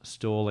us,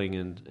 stalling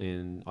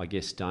and I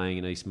guess staying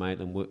in East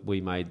Maitland,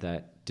 we made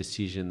that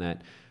decision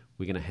that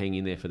we're going to hang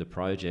in there for the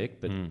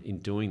project, but in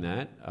doing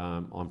that,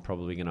 I'm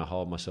probably going to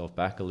hold myself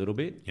back a little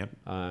bit.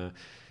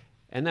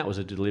 And that was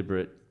a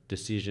deliberate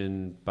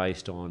decision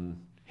based on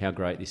how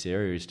great this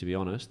area is, to be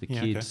honest.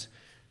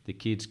 The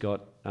kids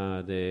got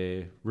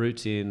their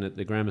roots in at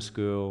the grammar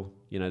school.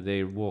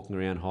 They're walking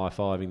around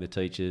high-fiving the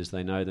teachers.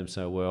 They know them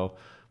so well.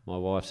 My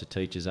wife's a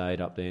teacher's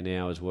aide up there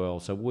now as well.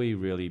 So we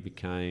really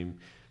became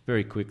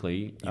very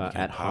quickly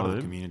at home. Part of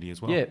the community as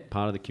well. Yeah,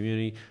 part of the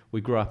community. We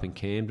grew up in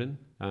Camden,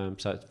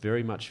 so it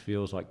very much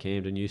feels like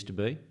Camden used to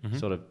be.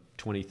 Sort of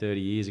 20,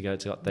 30 years ago,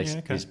 it's got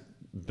this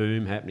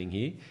boom happening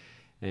here.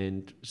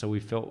 And so we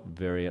felt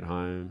very at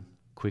home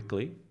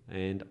quickly.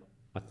 And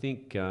I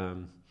think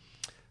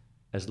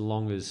as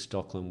long as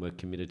Stockland were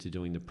committed to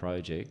doing the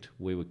project,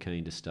 we were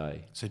keen to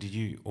stay. So did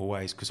you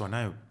always, because I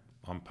know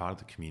I'm part of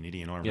the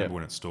community and I remember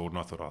when it stalled and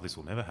I thought, this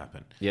will never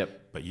happen.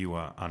 But you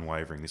were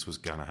unwavering, this was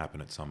going to happen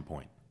at some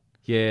point.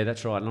 Yeah,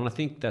 that's right. And I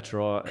think that's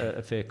right,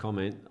 a fair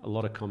comment. A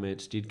lot of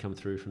comments did come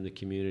through from the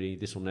community.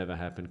 This will never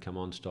happen, come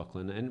on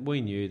Stockland. And we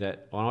knew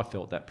that, and I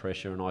felt that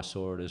pressure and I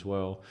saw it as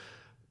well.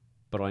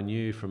 But I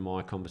knew from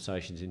my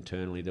conversations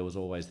internally there was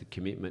always the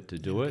commitment to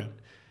do it.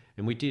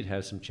 And we did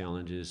have some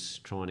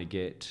challenges trying to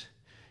get,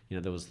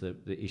 there was the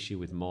issue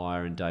with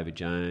Myer and David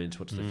Jones,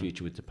 what's the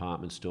future with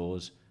department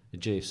stores. The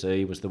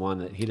GFC was the one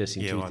that hit us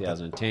in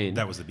 2010.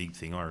 That was the big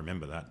thing, I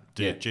remember that.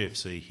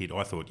 GFC hit,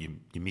 I thought you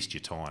missed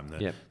your time.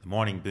 The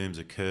mining booms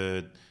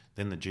occurred,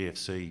 then the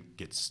GFC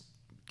gets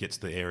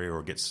the area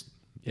or gets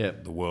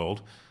the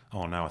world.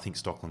 Oh no, I think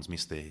Stockland's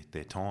missed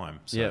their time.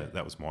 So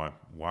that was my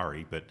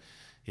worry. But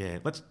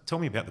tell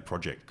me about the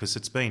project, because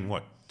it's been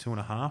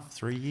 2.5,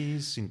 3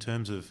 years in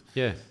terms of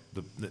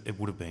it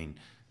would have been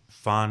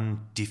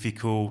fun,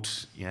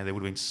 difficult. There would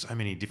have been so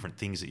many different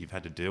things that you've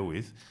had to deal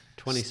with.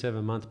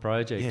 27-month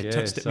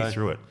project. Step me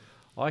through it.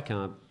 I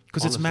can't,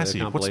 because it's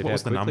massive. What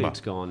was the number? It's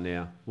gone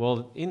now.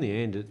 Well, in the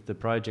end, the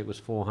project was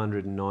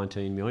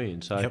 419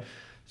 million. So I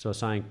was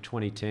saying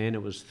 2010,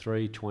 it was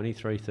 320,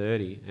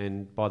 330,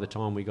 and by the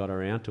time we got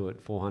around to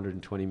it,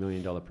 $420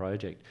 million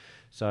project.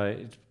 So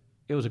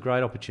it was a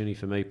great opportunity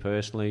for me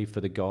personally,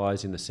 for the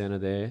guys in the centre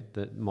there,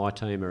 my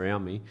team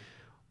around me.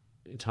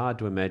 It's hard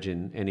to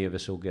imagine any of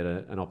us will get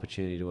an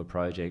opportunity to a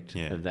project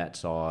of that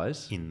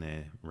size. In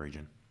their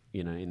region.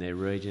 In their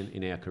region,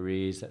 in our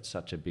careers. That's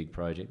such a big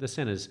project. The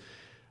centre's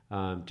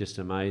just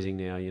amazing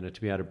now,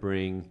 to be able to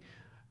bring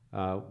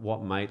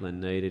what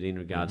Maitland needed in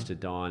regards to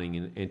dining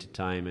and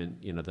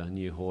entertainment, the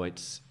new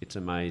Hoyts. It's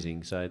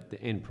amazing. So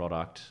the end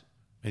product...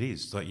 It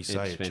is. Like you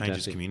say, it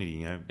changes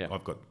community.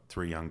 I've got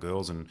 3 young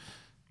girls and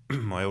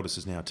my eldest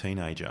is now a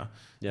teenager,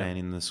 and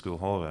in the school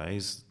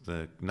holidays,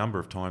 the number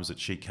of times that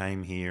she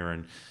came here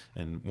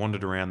and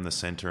wandered around the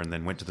centre and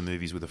then went to the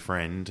movies with a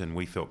friend, and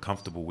we felt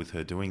comfortable with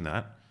her doing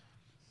that.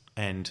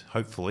 And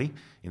hopefully,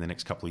 in the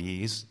next couple of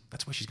years,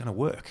 that's where she's going to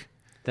work.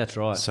 That's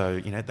right. So,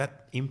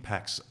 that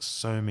impacts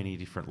so many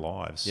different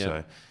lives.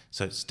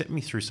 So step me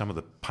through some of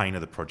the pain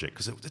of the project,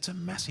 because it's a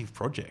massive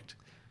project.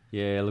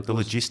 Yeah, look, the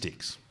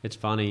logistics. It's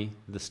funny,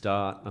 the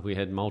start, we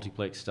had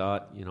multiplex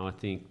start. I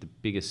think the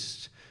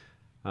biggest...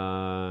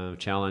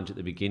 challenge at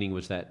the beginning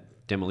was that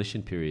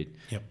demolition period.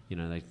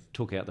 They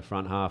took out the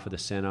front half of the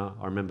centre.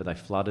 I remember they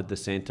flooded the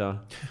centre.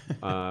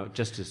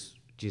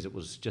 It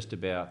was just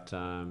about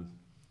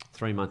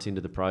 3 months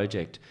into the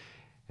project,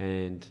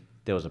 and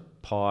there was a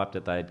pipe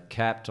that they'd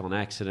capped on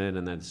accident,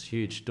 and there's this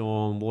huge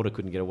storm, water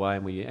couldn't get away,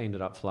 and we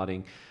ended up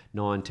flooding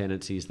 9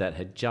 tenancies that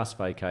had just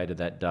vacated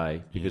that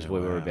day because we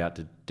were about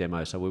to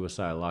demo, so we were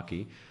so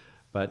lucky.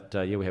 But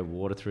we have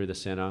water through the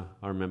centre.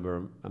 I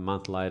remember a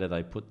month later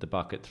they put the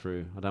bucket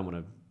through. I don't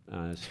want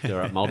to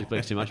stir up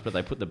multiplex too much, but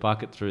they put the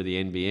bucket through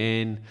the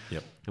NBN,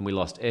 and we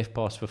lost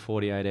FPOS for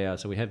 48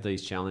 hours. So we have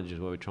these challenges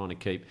where we're trying to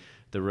keep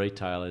the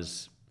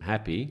retailers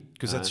happy.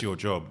 Because that's your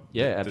job.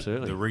 Yeah,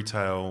 absolutely. The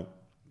retail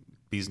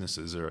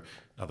businesses are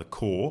the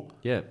core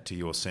to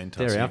your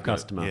centre. They're our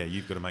customer.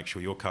 You've got to make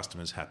sure your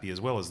customer's happy, as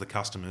well as the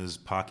customers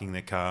parking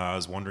their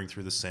cars, wandering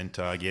through the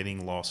centre,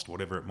 getting lost,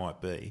 whatever it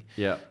might be.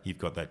 Yeah. You've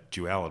got that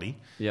duality.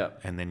 Yeah.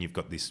 And then you've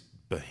got this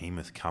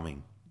behemoth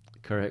coming.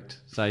 Correct.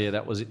 So,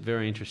 that was a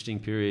very interesting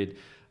period.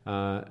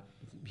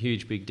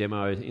 Huge big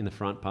demo in the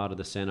front part of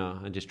the centre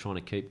and just trying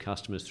to keep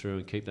customers through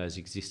and keep those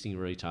existing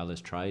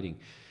retailers trading.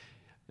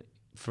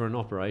 For an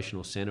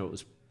operational centre,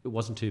 it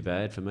wasn't too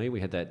bad for me. We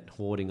had that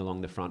hoarding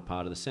along the front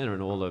part of the centre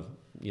and all the,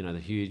 the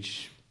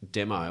huge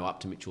demo up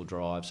to Mitchell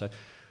Drive. So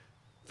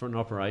for an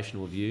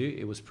operational view,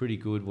 it was pretty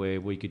good where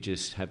we could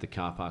just have the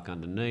car park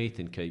underneath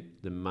and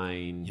keep the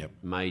main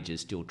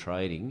majors still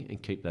trading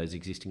and keep those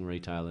existing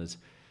retailers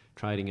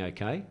trading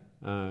okay.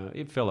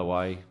 It fell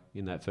away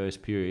in that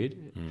first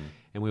period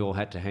and we all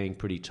had to hang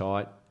pretty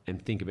tight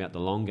and think about the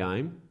long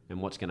game and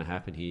what's going to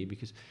happen here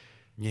because...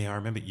 Yeah, I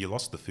remember you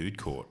lost the food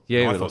court.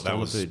 Yeah, I we thought lost that all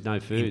was the food. No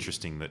food.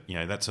 Interesting that,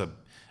 that's a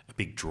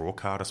big draw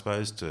card, I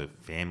suppose, to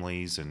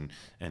families and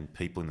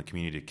people in the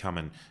community to come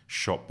and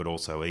shop but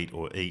also eat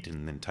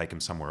and then take them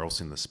somewhere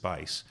else in the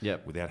space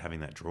without having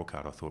that draw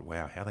card. I thought,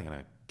 wow, how are they going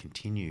to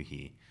continue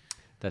here?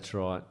 That's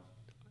right.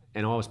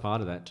 And I was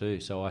part of that too.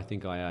 So I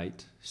think I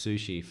ate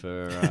sushi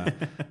for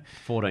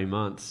 14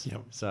 months.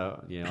 Yep.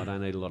 So, I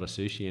don't eat a lot of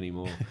sushi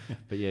anymore.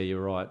 But,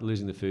 you're right.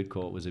 Losing the food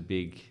court was a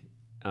big...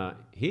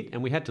 hit,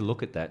 and we had to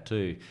look at that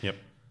too. Yep.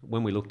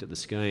 When we looked at the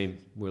scheme,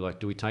 we were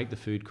like, do we take the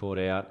food court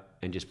out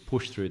and just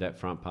push through that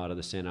front part of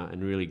the centre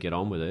and really get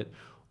on with it,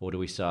 or do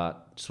we start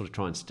sort of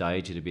try and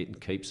stage it a bit and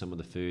keep some of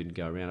the food and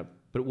go around it?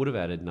 But it would have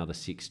added another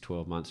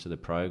 6-12 months to the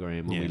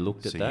program when we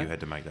looked at that. So you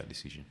had to make that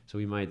decision. So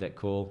we made that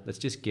call. Let's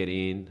just get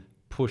in,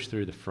 push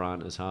through the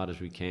front as hard as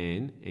we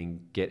can and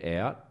get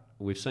out.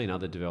 We've seen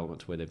other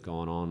developments where they've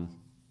gone on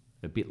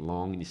a bit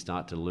long and you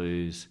start to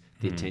lose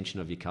the attention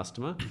of your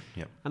customer.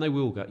 Yep. And they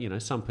will go,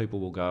 some people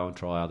will go and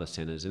try other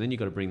centres and then you've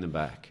got to bring them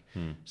back.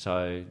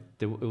 So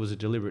it was a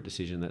deliberate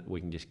decision that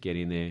we can just get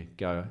in there,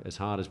 go as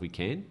hard as we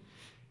can.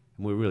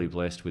 And we're really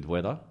blessed with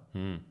weather.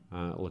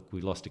 Look,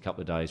 we lost a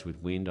couple of days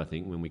with wind, I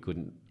think, when we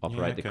couldn't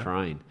operate the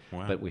crane.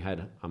 Wow. But we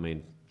had,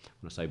 when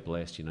I say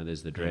blessed,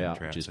 there's the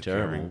drought, which is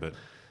terrible. But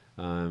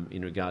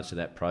in regards to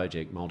that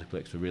project,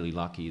 Multiplex were really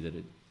lucky that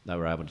they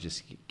were able to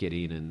just get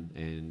in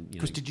and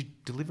because did you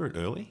deliver it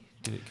early?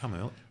 Did it come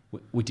early?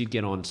 We did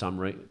get on some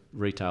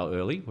retail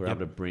early. We were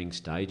able to bring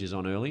stages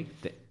on early.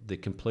 The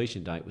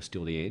completion date was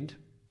still the end,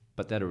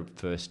 but that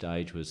first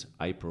stage was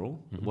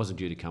April. It wasn't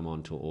due to come on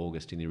until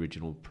August in the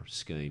original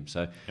scheme.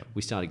 So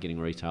we started getting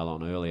retail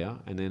on earlier,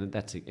 and then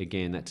that's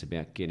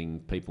about getting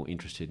people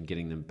interested and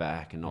getting them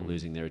back and not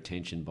losing their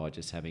attention by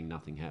just having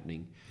nothing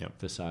happening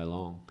for so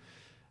long.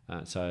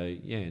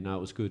 It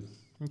was good.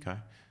 Okay.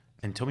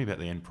 And tell me about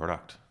the end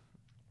product,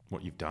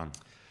 what you've done.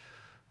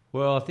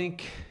 Well, I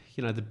think,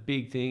 the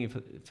big thing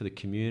for the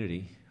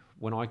community,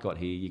 when I got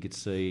here, you could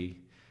see,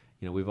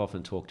 we've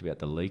often talked about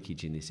the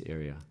leakage in this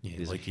area. Yeah,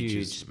 there's a leakage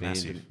huge is spend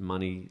massive. of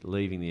money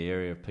leaving the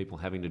area, people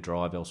having to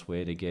drive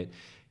elsewhere to get,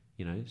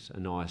 a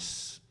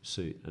nice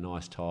suit, a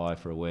nice tie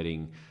for a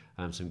wedding,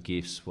 some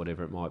gifts,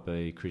 whatever it might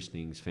be,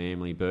 christenings,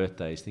 family,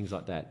 birthdays, things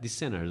like that. This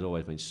centre has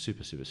always been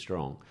super, super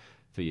strong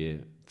for your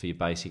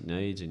basic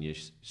needs and your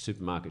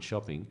supermarket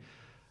shopping.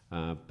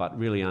 But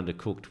really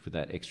undercooked with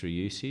that extra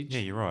usage.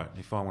 Yeah, you're right.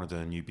 If I wanted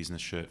a new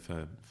business shirt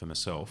for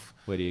myself...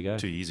 Where do you go?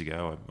 2 years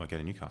ago, I go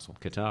to Newcastle.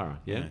 Katara,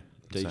 yeah.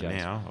 So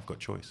now I've got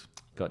choice.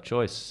 Got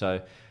choice.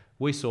 So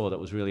we saw that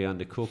was really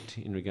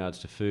undercooked in regards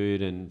to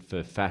food and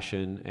for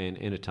fashion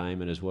and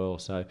entertainment as well.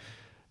 So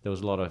there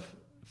was a lot of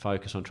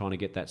focus on trying to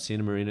get that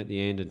cinema in at the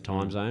end and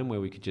time zone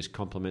where we could just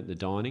complement the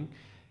dining.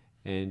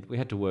 And we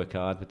had to work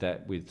hard with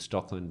that with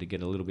Stockland to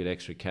get a little bit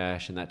extra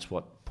cash, and that's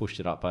what pushed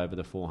it up over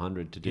the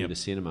 400 to do the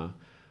cinema.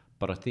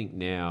 But I think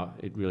now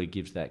it really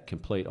gives that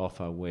complete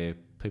offer where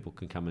people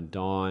can come and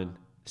dine.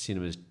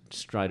 Cinema's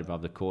straight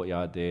above the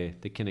courtyard there.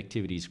 The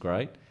connectivity is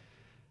great.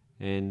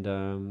 And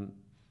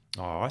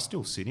I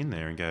still sit in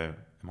there and go,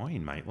 am I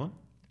in Maitland?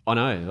 I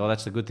know. Well,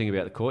 that's the good thing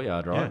about the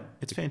courtyard, right? Yeah,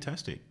 it's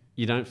fantastic.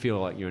 You don't feel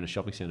like you're in a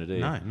shopping centre, do you?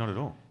 No, not at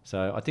all.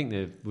 So I think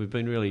we've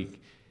been really...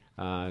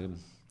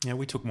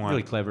 we took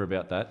really clever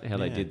about that, how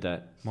they did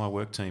that. My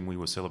work team, we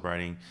were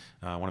celebrating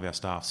one of our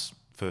staff's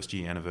first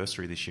year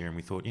anniversary this year, and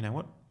we thought, you know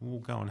what, we'll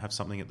go and have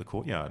something at the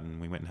courtyard, and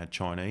we went and had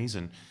Chinese,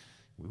 and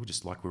we were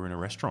just like we were in a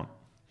restaurant.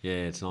 Yeah,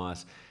 it's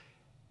nice.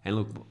 And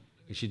look,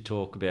 we should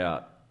talk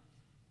about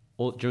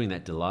during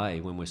that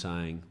delay when we're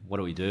saying, what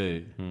do we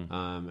do?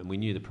 And we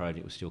knew the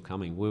project was still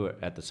coming. We were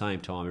at the same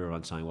time,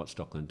 everyone saying, what's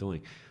Stockland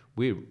doing?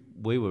 We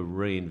were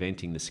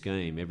reinventing the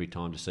scheme every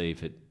time to see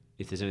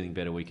if there's anything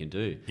better we can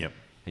do. Yep.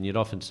 And you'd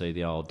often see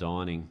the old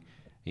dining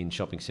in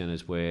shopping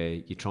centres where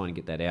you're trying to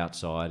get that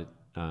outside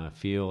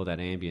feel, that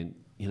ambient,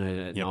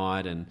 at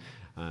night, and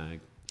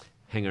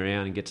hang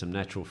around and get some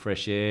natural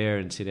fresh air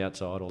and sit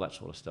outside, all that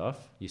sort of stuff.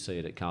 You see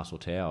it at Castle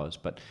Towers.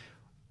 But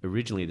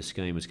originally the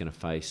scheme was going to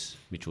face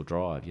Mitchell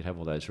Drive. You'd have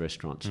all those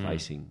restaurants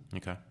facing.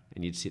 Okay.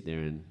 And you'd sit there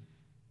and,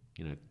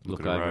 look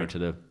at the over road.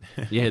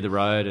 into the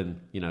road and,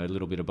 a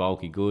little bit of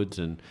bulky goods,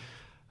 and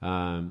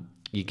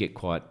you get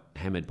quite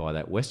hammered by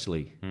that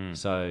westerly.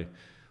 So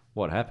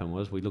what happened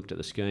was we looked at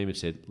the scheme and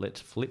said, let's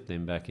flip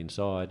them back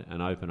inside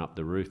and open up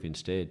the roof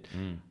instead.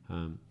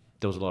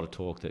 There was a lot of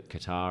talk that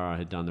Katara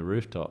had done the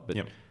rooftop, but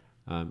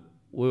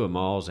we were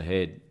miles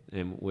ahead,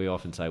 and we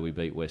often say we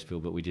beat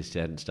Westfield, but we just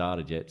hadn't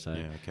started yet.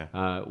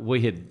 So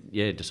we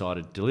had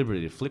decided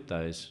deliberately to flip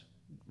those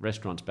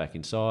restaurants back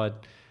inside,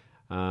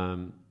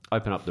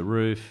 open up the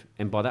roof,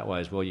 and by that way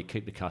as well, you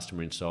keep the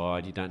customer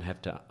inside. You don't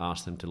have to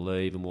ask them to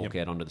leave and walk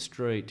out onto the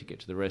street to get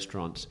to the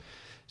restaurants.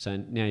 So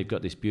now you've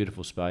got this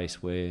beautiful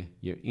space where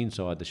you're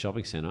inside the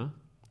shopping centre,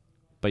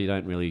 but you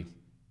don't really,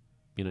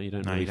 you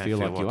don't feel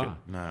like you are.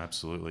 No,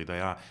 absolutely. They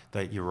are.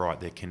 You're right,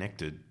 they're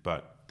connected,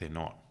 but they're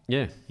not.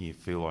 Yeah. You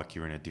feel like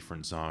you're in a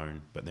different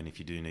zone, but then if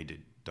you do need to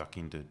duck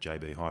into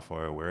JB Hi-Fi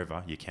or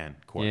wherever, you can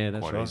quite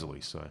right. easily.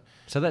 So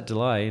that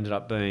delay ended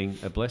up being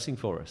a blessing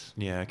for us.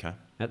 Yeah, okay.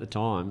 At the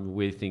time,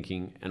 we're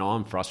thinking, and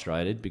I'm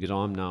frustrated because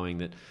I'm knowing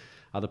that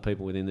other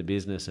people within the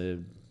business are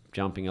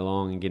jumping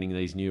along and getting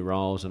these new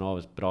roles, and I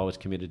was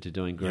committed to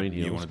doing Green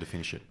Hills. You wanted to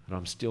finish it. But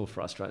I'm still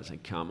frustrated, saying,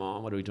 come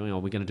on, what are we doing? Are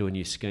we going to do a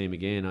new scheme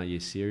again? Are you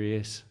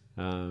serious?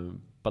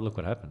 But look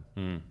what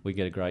happened. We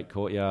get a great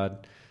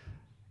courtyard.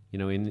 In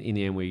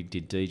the end, we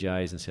did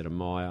DJs instead of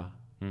Maya,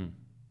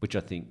 which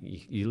I think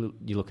you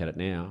look at it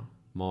now.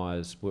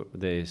 Maya's,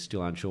 they're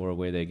still unsure of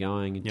where they're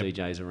going, and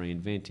DJs are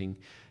reinventing.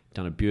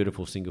 Done a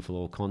beautiful single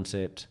floor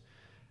concept,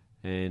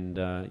 and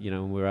we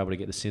were able to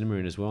get the cinema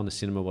in as well, and the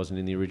cinema wasn't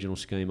in the original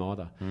scheme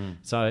either.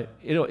 So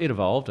it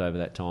evolved over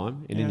that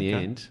time, and in the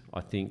end, I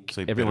think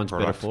everyone's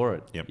better for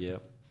it.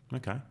 Yep.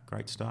 Okay,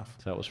 great stuff.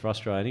 So it was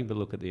frustrating, but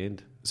look at the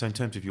end. So in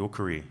terms of your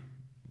career,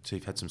 so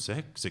you've had some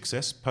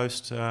success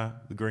post the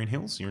Green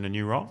Hills. You're in a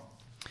new role.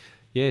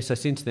 Yeah. So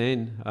since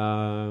then,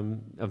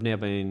 I've now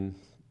been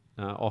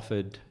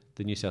offered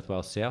the New South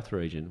Wales South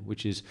region,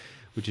 which is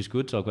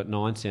good. So I've got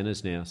 9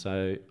 centres now.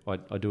 So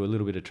I do a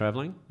little bit of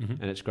travelling,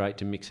 and it's great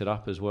to mix it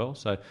up as well.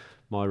 So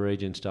my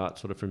region starts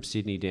sort of from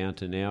Sydney down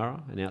to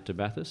Nowra and out to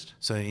Bathurst.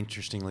 So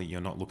interestingly,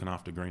 you're not looking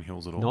after Green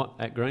Hills at all? Not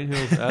at Green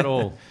Hills at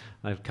all.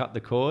 They've cut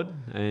the cord,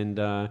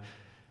 and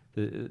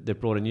they've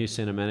brought a new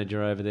centre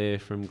manager over there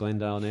from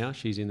Glendale now.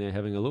 She's in there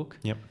having a look.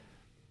 Yep.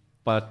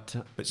 But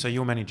so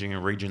you're managing a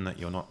region that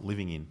you're not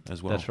living in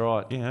as well? That's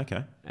right. Yeah,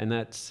 okay. And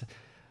that's...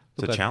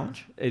 It's a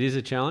challenge? It is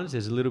a challenge.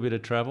 There's a little bit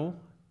of travel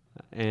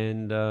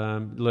and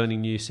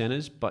learning new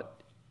centres,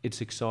 but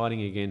it's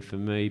exciting again for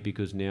me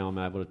because now I'm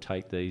able to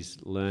take these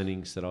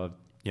learnings that I've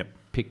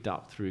picked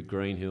up through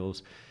Green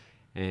Hills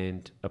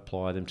and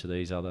apply them to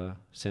these other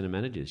centre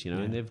managers,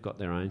 and they've got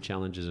their own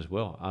challenges as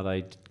well. Are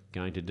they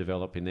going to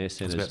develop in their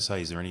centres? I was about to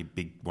say, is there any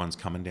big ones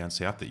coming down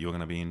south that you're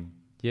going to be in?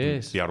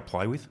 Yes. Be able to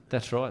play with?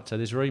 That's right. So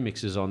there's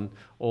remixes on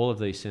all of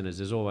these centres.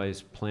 There's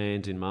always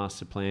plans in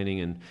master planning,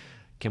 and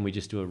can we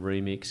just do a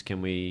remix?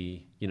 Can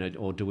we,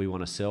 or do we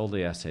want to sell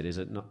the asset? Is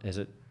it not? Has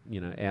it,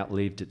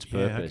 outlived its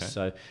purpose?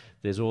 So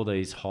there's all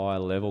these higher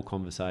level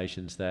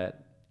conversations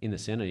that in the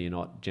centre you're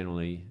not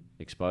generally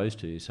exposed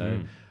to.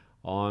 So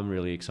I'm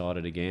really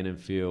excited again and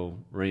feel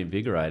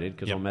reinvigorated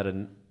because I'm at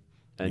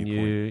a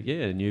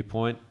new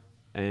point,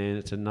 and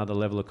it's another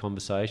level of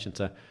conversation.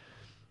 So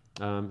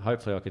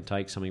hopefully I can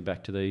take something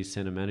back to these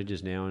centre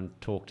managers now and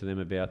talk to them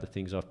about the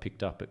things I've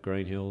picked up at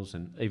Green Hills,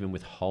 and even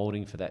with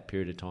holding for that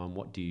period of time,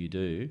 what do you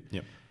do?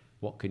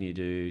 What can you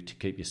do to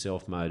keep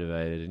yourself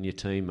motivated and your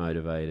team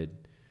motivated?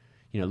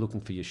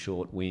 Looking for your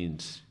short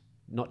wins,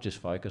 not just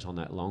focus on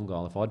that long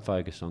goal. If I'd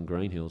focused on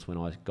Green Hills when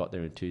I got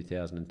there in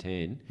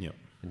 2010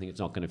 and think it's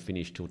not going to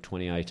finish till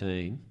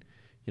 2018,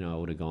 I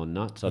would have gone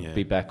nuts. I'd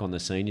be back on the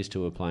seniors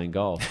tour playing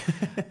golf.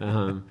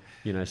 So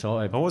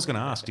I was going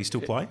to ask, do you still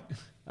play?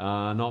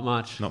 Not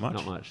much. Not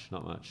much?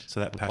 So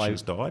that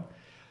passion's died?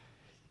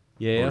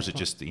 Yeah. Or is it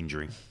just the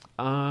injury?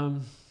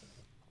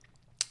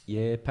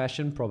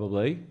 Passion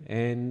probably.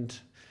 And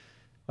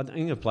I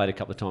think I've played a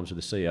couple of times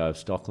with the CEO of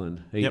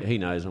Stockland. He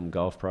knows I'm a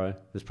golf pro.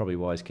 That's probably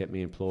why he's kept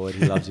me employed.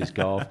 He loves his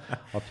golf.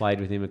 I played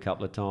with him a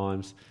couple of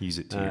times. Use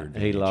it to your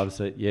advantage. He loves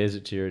it. Use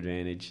it to your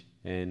advantage.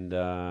 And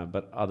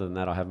but other than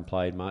that, I haven't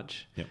played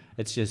much.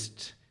 It's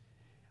just,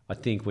 I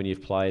think when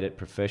you've played it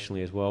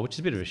professionally as well, which is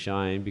a bit of a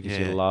shame because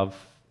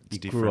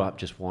you grew up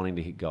just wanting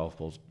to hit golf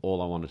balls.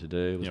 All I wanted to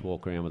do was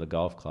walk around with a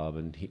golf club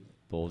and hit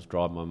balls,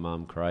 drive my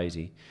mum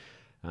crazy,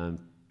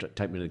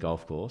 take me to the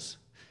golf course.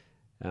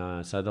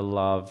 So the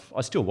love,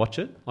 I still watch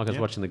it. Like I was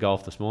watching the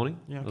golf this morning.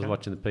 I was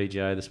watching the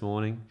PGA this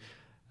morning.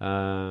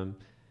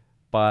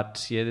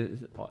 But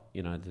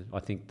I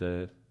think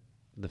the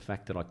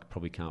fact that I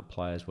probably can't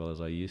play as well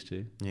as I used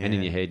to, and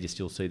in your head you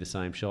still see the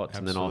same shots,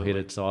 and then I'll hit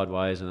it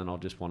sideways, and then I'll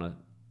just want to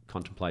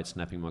contemplate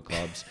snapping my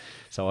clubs.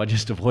 So I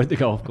just avoid the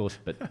golf course,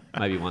 but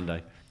maybe one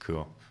day.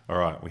 Cool. All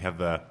right, we have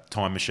the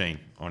time machine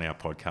on our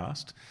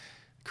podcast.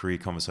 Career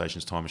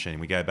Conversations time machine.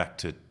 We go back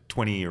to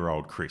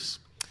 20-year-old Chris.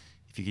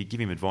 If you could give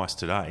him advice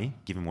today,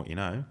 given what you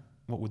know,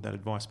 what would that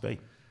advice be?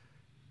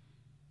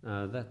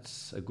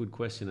 That's a good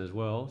question as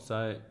well.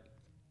 So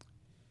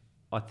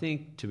I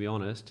think, to be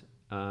honest,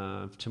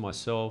 to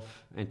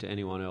myself and to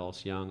anyone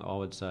else young, I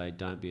would say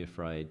don't be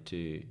afraid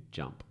to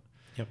jump,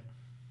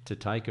 to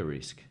take a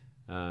risk.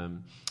 I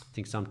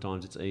think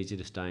sometimes it's easy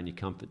to stay in your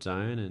comfort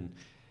zone,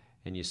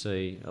 and you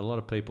see a lot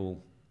of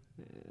people,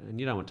 and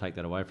you don't want to take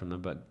that away from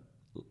them, but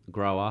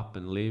grow up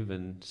and live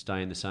and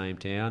stay in the same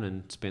town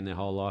and spend their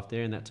whole life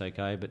there, and that's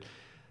okay. But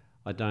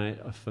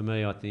for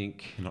me, I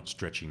think... Not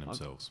stretching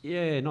themselves.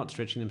 Not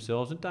stretching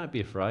themselves, and don't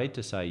be afraid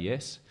to say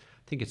yes.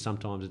 I think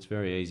sometimes it's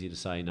very easy to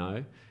say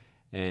no,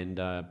 and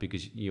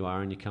because you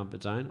are in your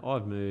comfort zone.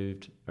 I've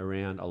moved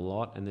around a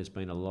lot, and there's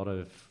been a lot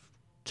of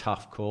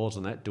tough calls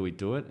on that. Do we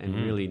do it? And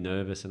really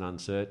nervous and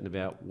uncertain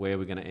about where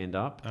we're going to end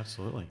up.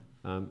 Absolutely.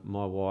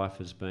 My wife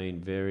has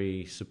been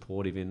very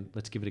supportive in,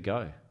 let's give it a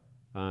go.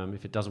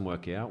 If it doesn't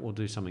work out, we'll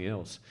do something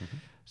else.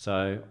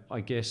 So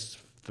I guess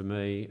for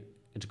me,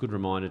 it's a good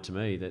reminder to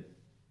me that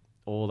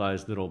all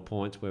those little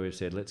points where we've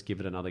said, let's give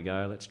it another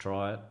go, let's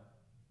try it.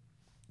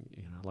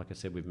 Like I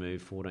said, we've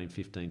moved 14,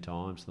 15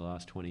 times the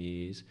last 20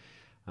 years,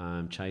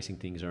 chasing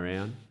things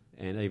around.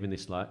 And even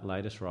this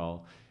latest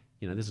role,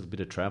 there's a bit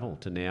of travel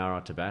to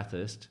Nowra to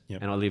Bathurst,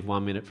 and I live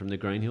 1 minute from the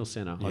Green Hill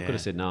Centre. I could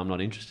have said, no, I'm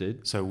not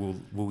interested. So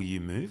will you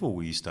move or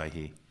will you stay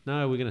here?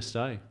 No, we're going to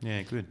stay.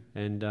 Yeah, good.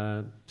 And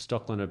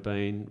Stockland have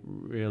been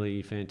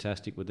really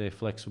fantastic with their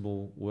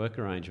flexible work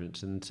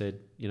arrangements and said,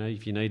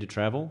 if you need to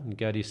travel and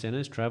go to your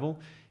centres, travel.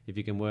 If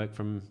you can work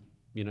from,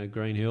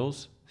 Green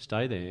Hills,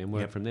 stay there and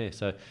work from there.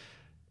 So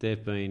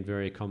they've been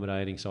very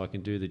accommodating, so I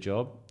can do the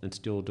job and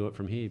still do it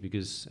from here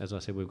because, as I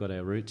said, we've got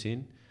our roots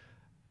in.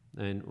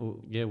 And,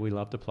 we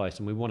love the place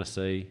and we want to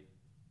see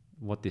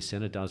what this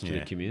centre does to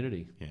the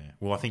community. Yeah.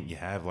 Well, I think you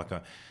have.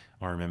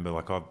 I remember,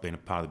 I've been a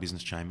part of the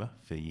business chamber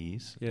for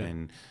years,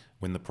 and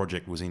when the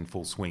project was in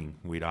full swing,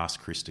 we'd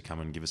ask Chris to come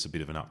and give us a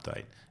bit of an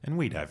update, and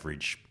we'd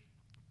average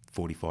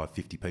 45,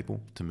 50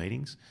 people to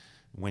meetings.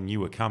 When you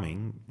were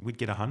coming, we'd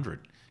get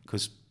 100,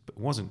 because it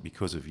wasn't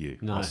because of you.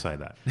 No. I'll say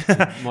that.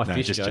 My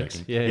fish just jokes.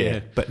 joking. Yeah.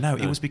 But no,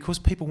 it was because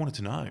people wanted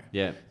to know.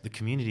 Yeah. The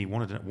community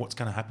wanted to know what's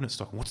going to happen at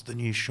Stockland. What's the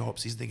new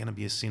shops? Is there going to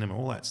be a cinema?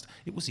 All that stuff.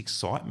 It was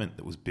excitement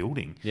that was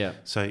building. Yeah.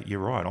 So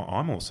you're right.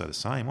 I'm also the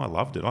same. I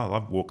loved it. I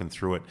loved walking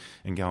through it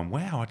and going,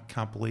 wow, I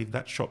can't believe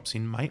that shop's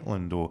in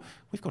Maitland, or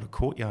we've got a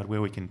courtyard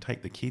where we can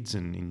take the kids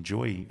and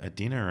enjoy a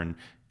dinner and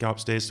go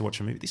upstairs to watch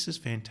a movie. This is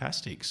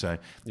fantastic. So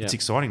it's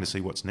exciting to see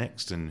what's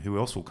next and who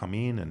else will come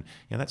in, and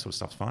that sort of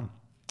stuff's fun.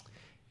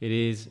 It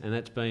is, and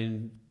that's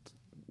been,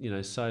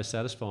 so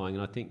satisfying.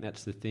 And I think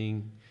that's the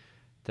thing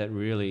that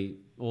really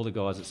all the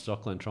guys at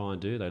Stockland try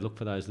and do. They look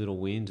for those little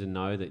wins and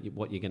know that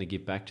what you're going to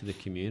give back to the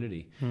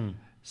community.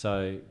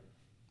 So,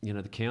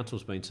 the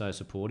council's been so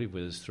supportive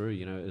with us through,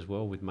 as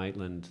well with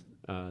Maitland,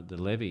 the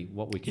levy,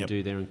 what we can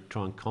do there and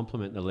try and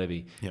complement the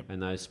levy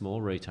and those small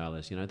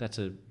retailers. That's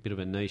a bit of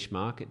a niche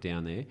market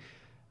down there.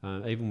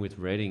 Even with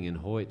Reading and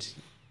Hoyts,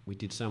 we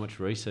did so much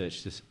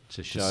research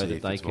to show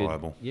that they could,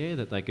 viable.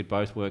 That they could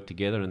both work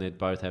together and they'd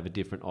both have a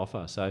different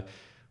offer. So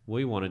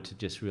we wanted to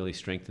just really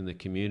strengthen the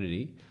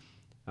community.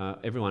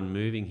 Everyone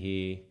moving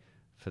here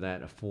for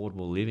that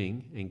affordable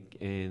living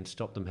and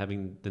stop them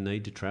having the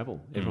need to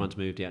travel. Everyone's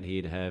moved out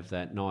here to have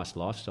that nice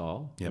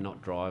lifestyle and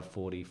not drive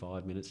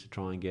 45 minutes to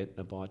try and get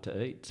a bite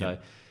to eat. So,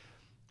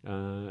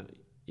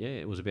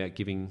 it was about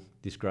giving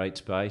this great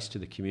space to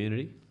the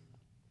community.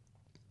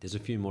 There's a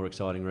few more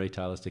exciting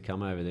retailers to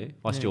come over there.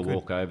 I still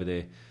walk over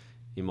there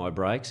in my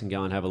breaks and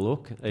go and have a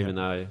look, even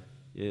though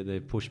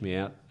they've pushed me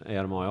out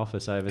of my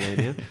office over there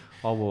now.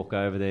 I'll walk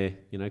over there,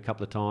 a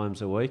couple of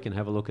times a week and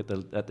have a look at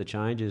the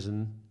changes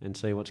and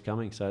see what's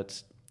coming. So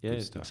it's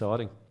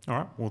exciting. All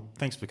right. Well,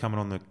 thanks for coming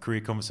on the Career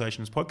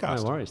Conversations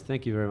podcast. No worries.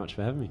 Thank you very much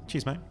for having me.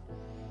 Cheers, mate.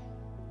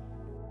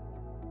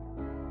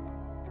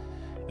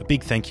 A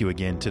big thank you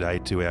again today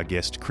to our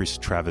guest, Chris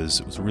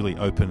Travers. It was a really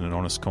open and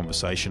honest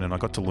conversation, and I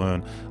got to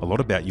learn a lot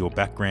about your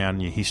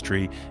background, your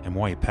history, and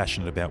why you're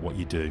passionate about what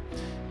you do.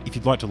 If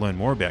you'd like to learn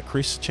more about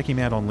Chris, check him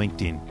out on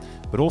LinkedIn.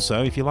 But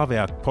also, if you love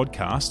our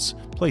podcasts,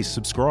 please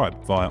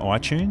subscribe via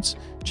iTunes.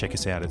 Check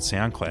us out at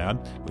SoundCloud,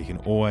 where you can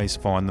always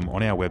find them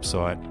on our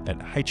website at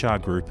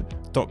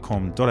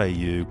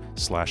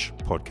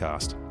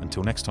hrgroup.com.au/podcast.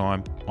 Until next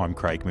time, I'm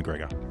Craig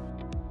McGregor.